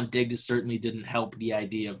Stephon Diggs certainly didn't help the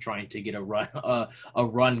idea of trying to get a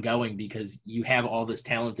run going because you have all this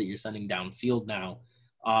talent that you're sending downfield now.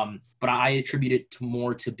 But I attribute it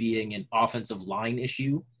more to being an offensive line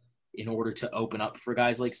issue in order to open up for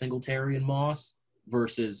guys like Singletary and Moss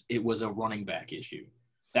versus it was a running back issue.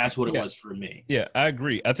 That's what it was for me. Yeah, I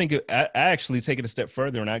agree. I think I actually take it a step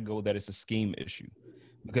further and I go that it's a scheme issue.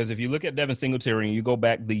 Because if you look at Devin Singletary and you go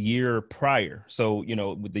back the year prior, so,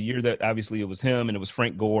 with the year that obviously it was him and it was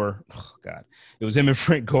Frank Gore. Oh, God. It was him and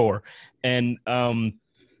Frank Gore. And,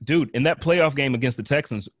 dude, in that playoff game against the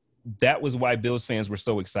Texans, that was why Bills fans were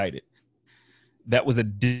so excited. That was a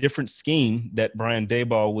different scheme that Brian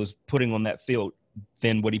Daboll was putting on that field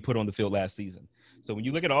than what he put on the field last season. So when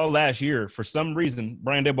you look at all last year, for some reason,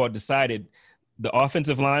 Brian Daboll decided the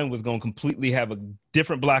offensive line was going to completely have a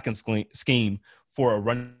different blocking scheme for a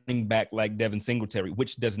running back like Devin Singletary,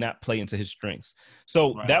 which does not play into his strengths.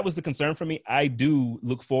 So that was the concern for me. I do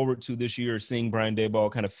look forward to this year seeing Brian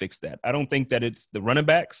Daboll kind of fix that. I don't think that it's the running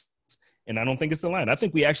backs, and I don't think it's the line. I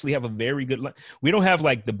think we actually have a very good line. We don't have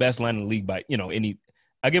like the best line in the league by,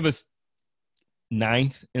 I give us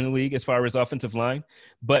 9th in the league as far as offensive line,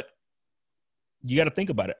 but you got to think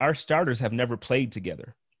about it. Our starters have never played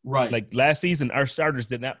together. Right. Like last season, our starters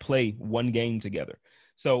did not play one game together.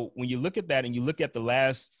 So when you look at that and you look at the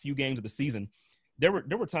last few games of the season, there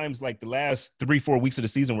were times like the last 3-4 weeks of the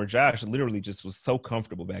season where Josh literally just was so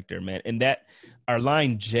comfortable back there, man. And that our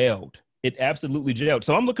line gelled. It absolutely gelled.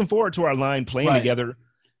 So I'm looking forward to our line playing together.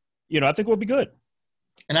 I think we'll be good.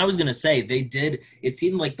 And I was going to say it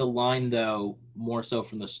seemed like the line, though, more so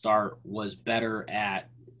from the start was better at,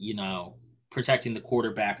 protecting the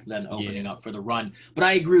quarterback than opening up for the run. But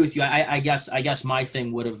I agree with you. I guess my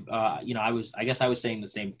thing would have, I was saying the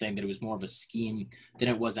same thing, that it was more of a scheme than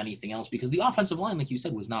it was anything else, because the offensive line, like you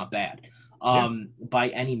said, was not bad by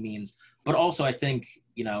any means. But also I think,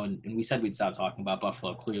 and we said we'd stop talking about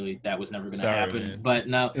Buffalo. Clearly that was never going to happen. Man. But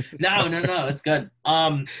no, it's good.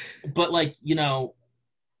 But like,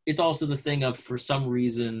 it's also the thing of, for some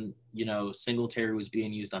reason, Singletary was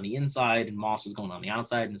being used on the inside and Moss was going on the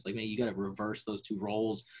outside. And it's like, man, you got to reverse those two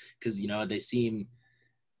roles because, they seem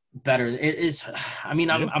better.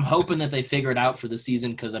 I'm hoping that they figure it out for the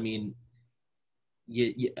season because, I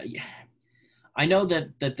know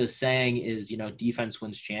that the saying is, defense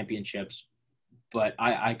wins championships, but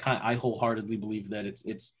I wholeheartedly believe that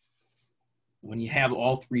it's when you have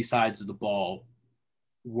all three sides of the ball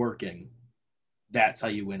working, that's how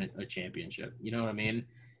you win a championship. You know what I mean?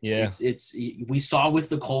 Yeah. We saw with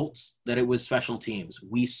the Colts that it was special teams.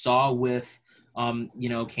 We saw with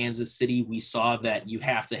Kansas City, we saw that you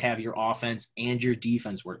have to have your offense and your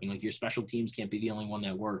defense working. Like your special teams can't be the only one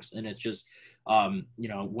that works. And it's just,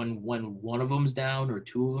 when one of them's down or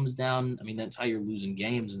two of them's down, that's how you're losing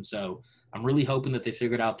games. And so I'm really hoping that they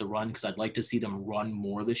figured out the run because I'd like to see them run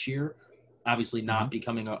more this year. Obviously not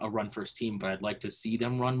becoming a run first team, but I'd like to see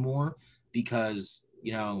them run more because,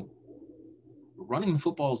 running the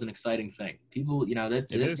football is an exciting thing. People,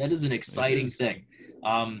 that is an exciting thing.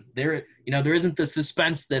 There isn't the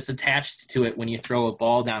suspense that's attached to it when you throw a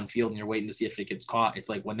ball downfield and you're waiting to see if it gets caught. It's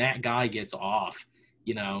like when that guy gets off,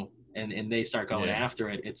 and they start going after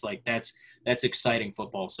it, it's like that's exciting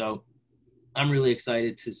football. So I'm really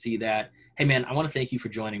excited to see that. Hey man, I want to thank you for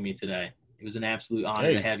joining me today. It was an absolute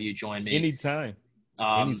honor to have you join me. Anytime,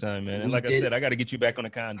 man. And like I said, I got to get you back on the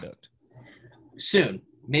conduct soon.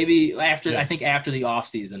 Maybe after I think after the off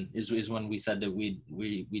season is when we said that we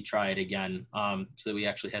try it again, so that we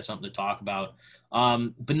actually have something to talk about.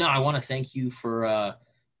 But no, I want to thank you for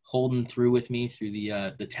holding through with me through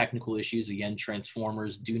the technical issues. Again,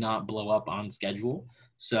 Transformers do not blow up on schedule,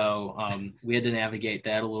 so we had to navigate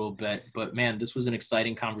that a little bit. But man, this was an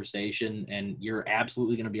exciting conversation, and you're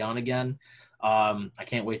absolutely going to be on again. I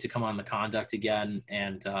can't wait to come on the conduct again,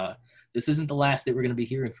 and this isn't the last that we're going to be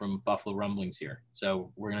hearing from Buffalo Rumblings here.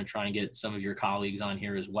 So we're going to try and get some of your colleagues on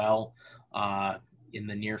here as well in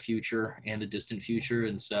the near future and the distant future.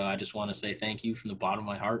 And so I just want to say thank you from the bottom of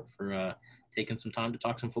my heart for taking some time to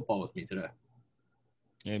talk some football with me today.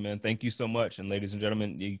 Hey, man, thank you so much. And ladies and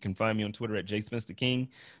gentlemen, you can find me on Twitter at JSpence The King.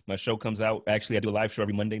 My show comes out. Actually, I do a live show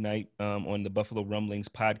every Monday night on the Buffalo Rumblings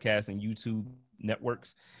podcast and YouTube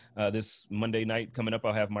networks. This Monday night coming up,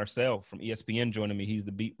 I'll have Marcel from ESPN joining me. He's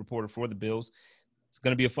the beat reporter for the Bills. It's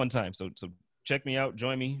going to be a fun time. So check me out,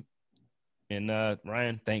 join me. And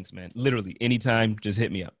Ryan, thanks, man. Literally anytime, just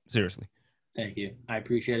hit me up. Seriously. Thank you. I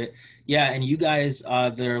appreciate it. Yeah, and you guys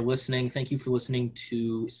that are listening, thank you for listening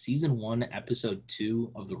to Season 1, Episode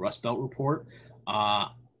 2 of the Rust Belt Report.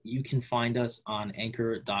 You can find us on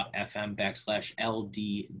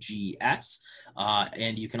anchor.fm/LDGS.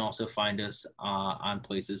 And you can also find us on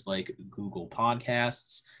places like Google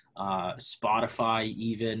Podcasts, Spotify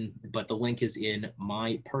even, but the link is in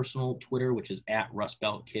my personal Twitter, which is at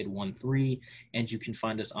RustBeltKid13, and you can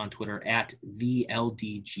find us on Twitter at the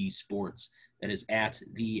Sports. That is at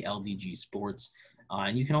the Sports.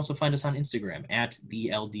 And you can also find us on Instagram at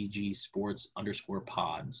the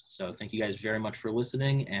 _pods. So thank you guys very much for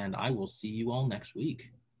listening, and I will see you all next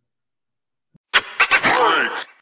week.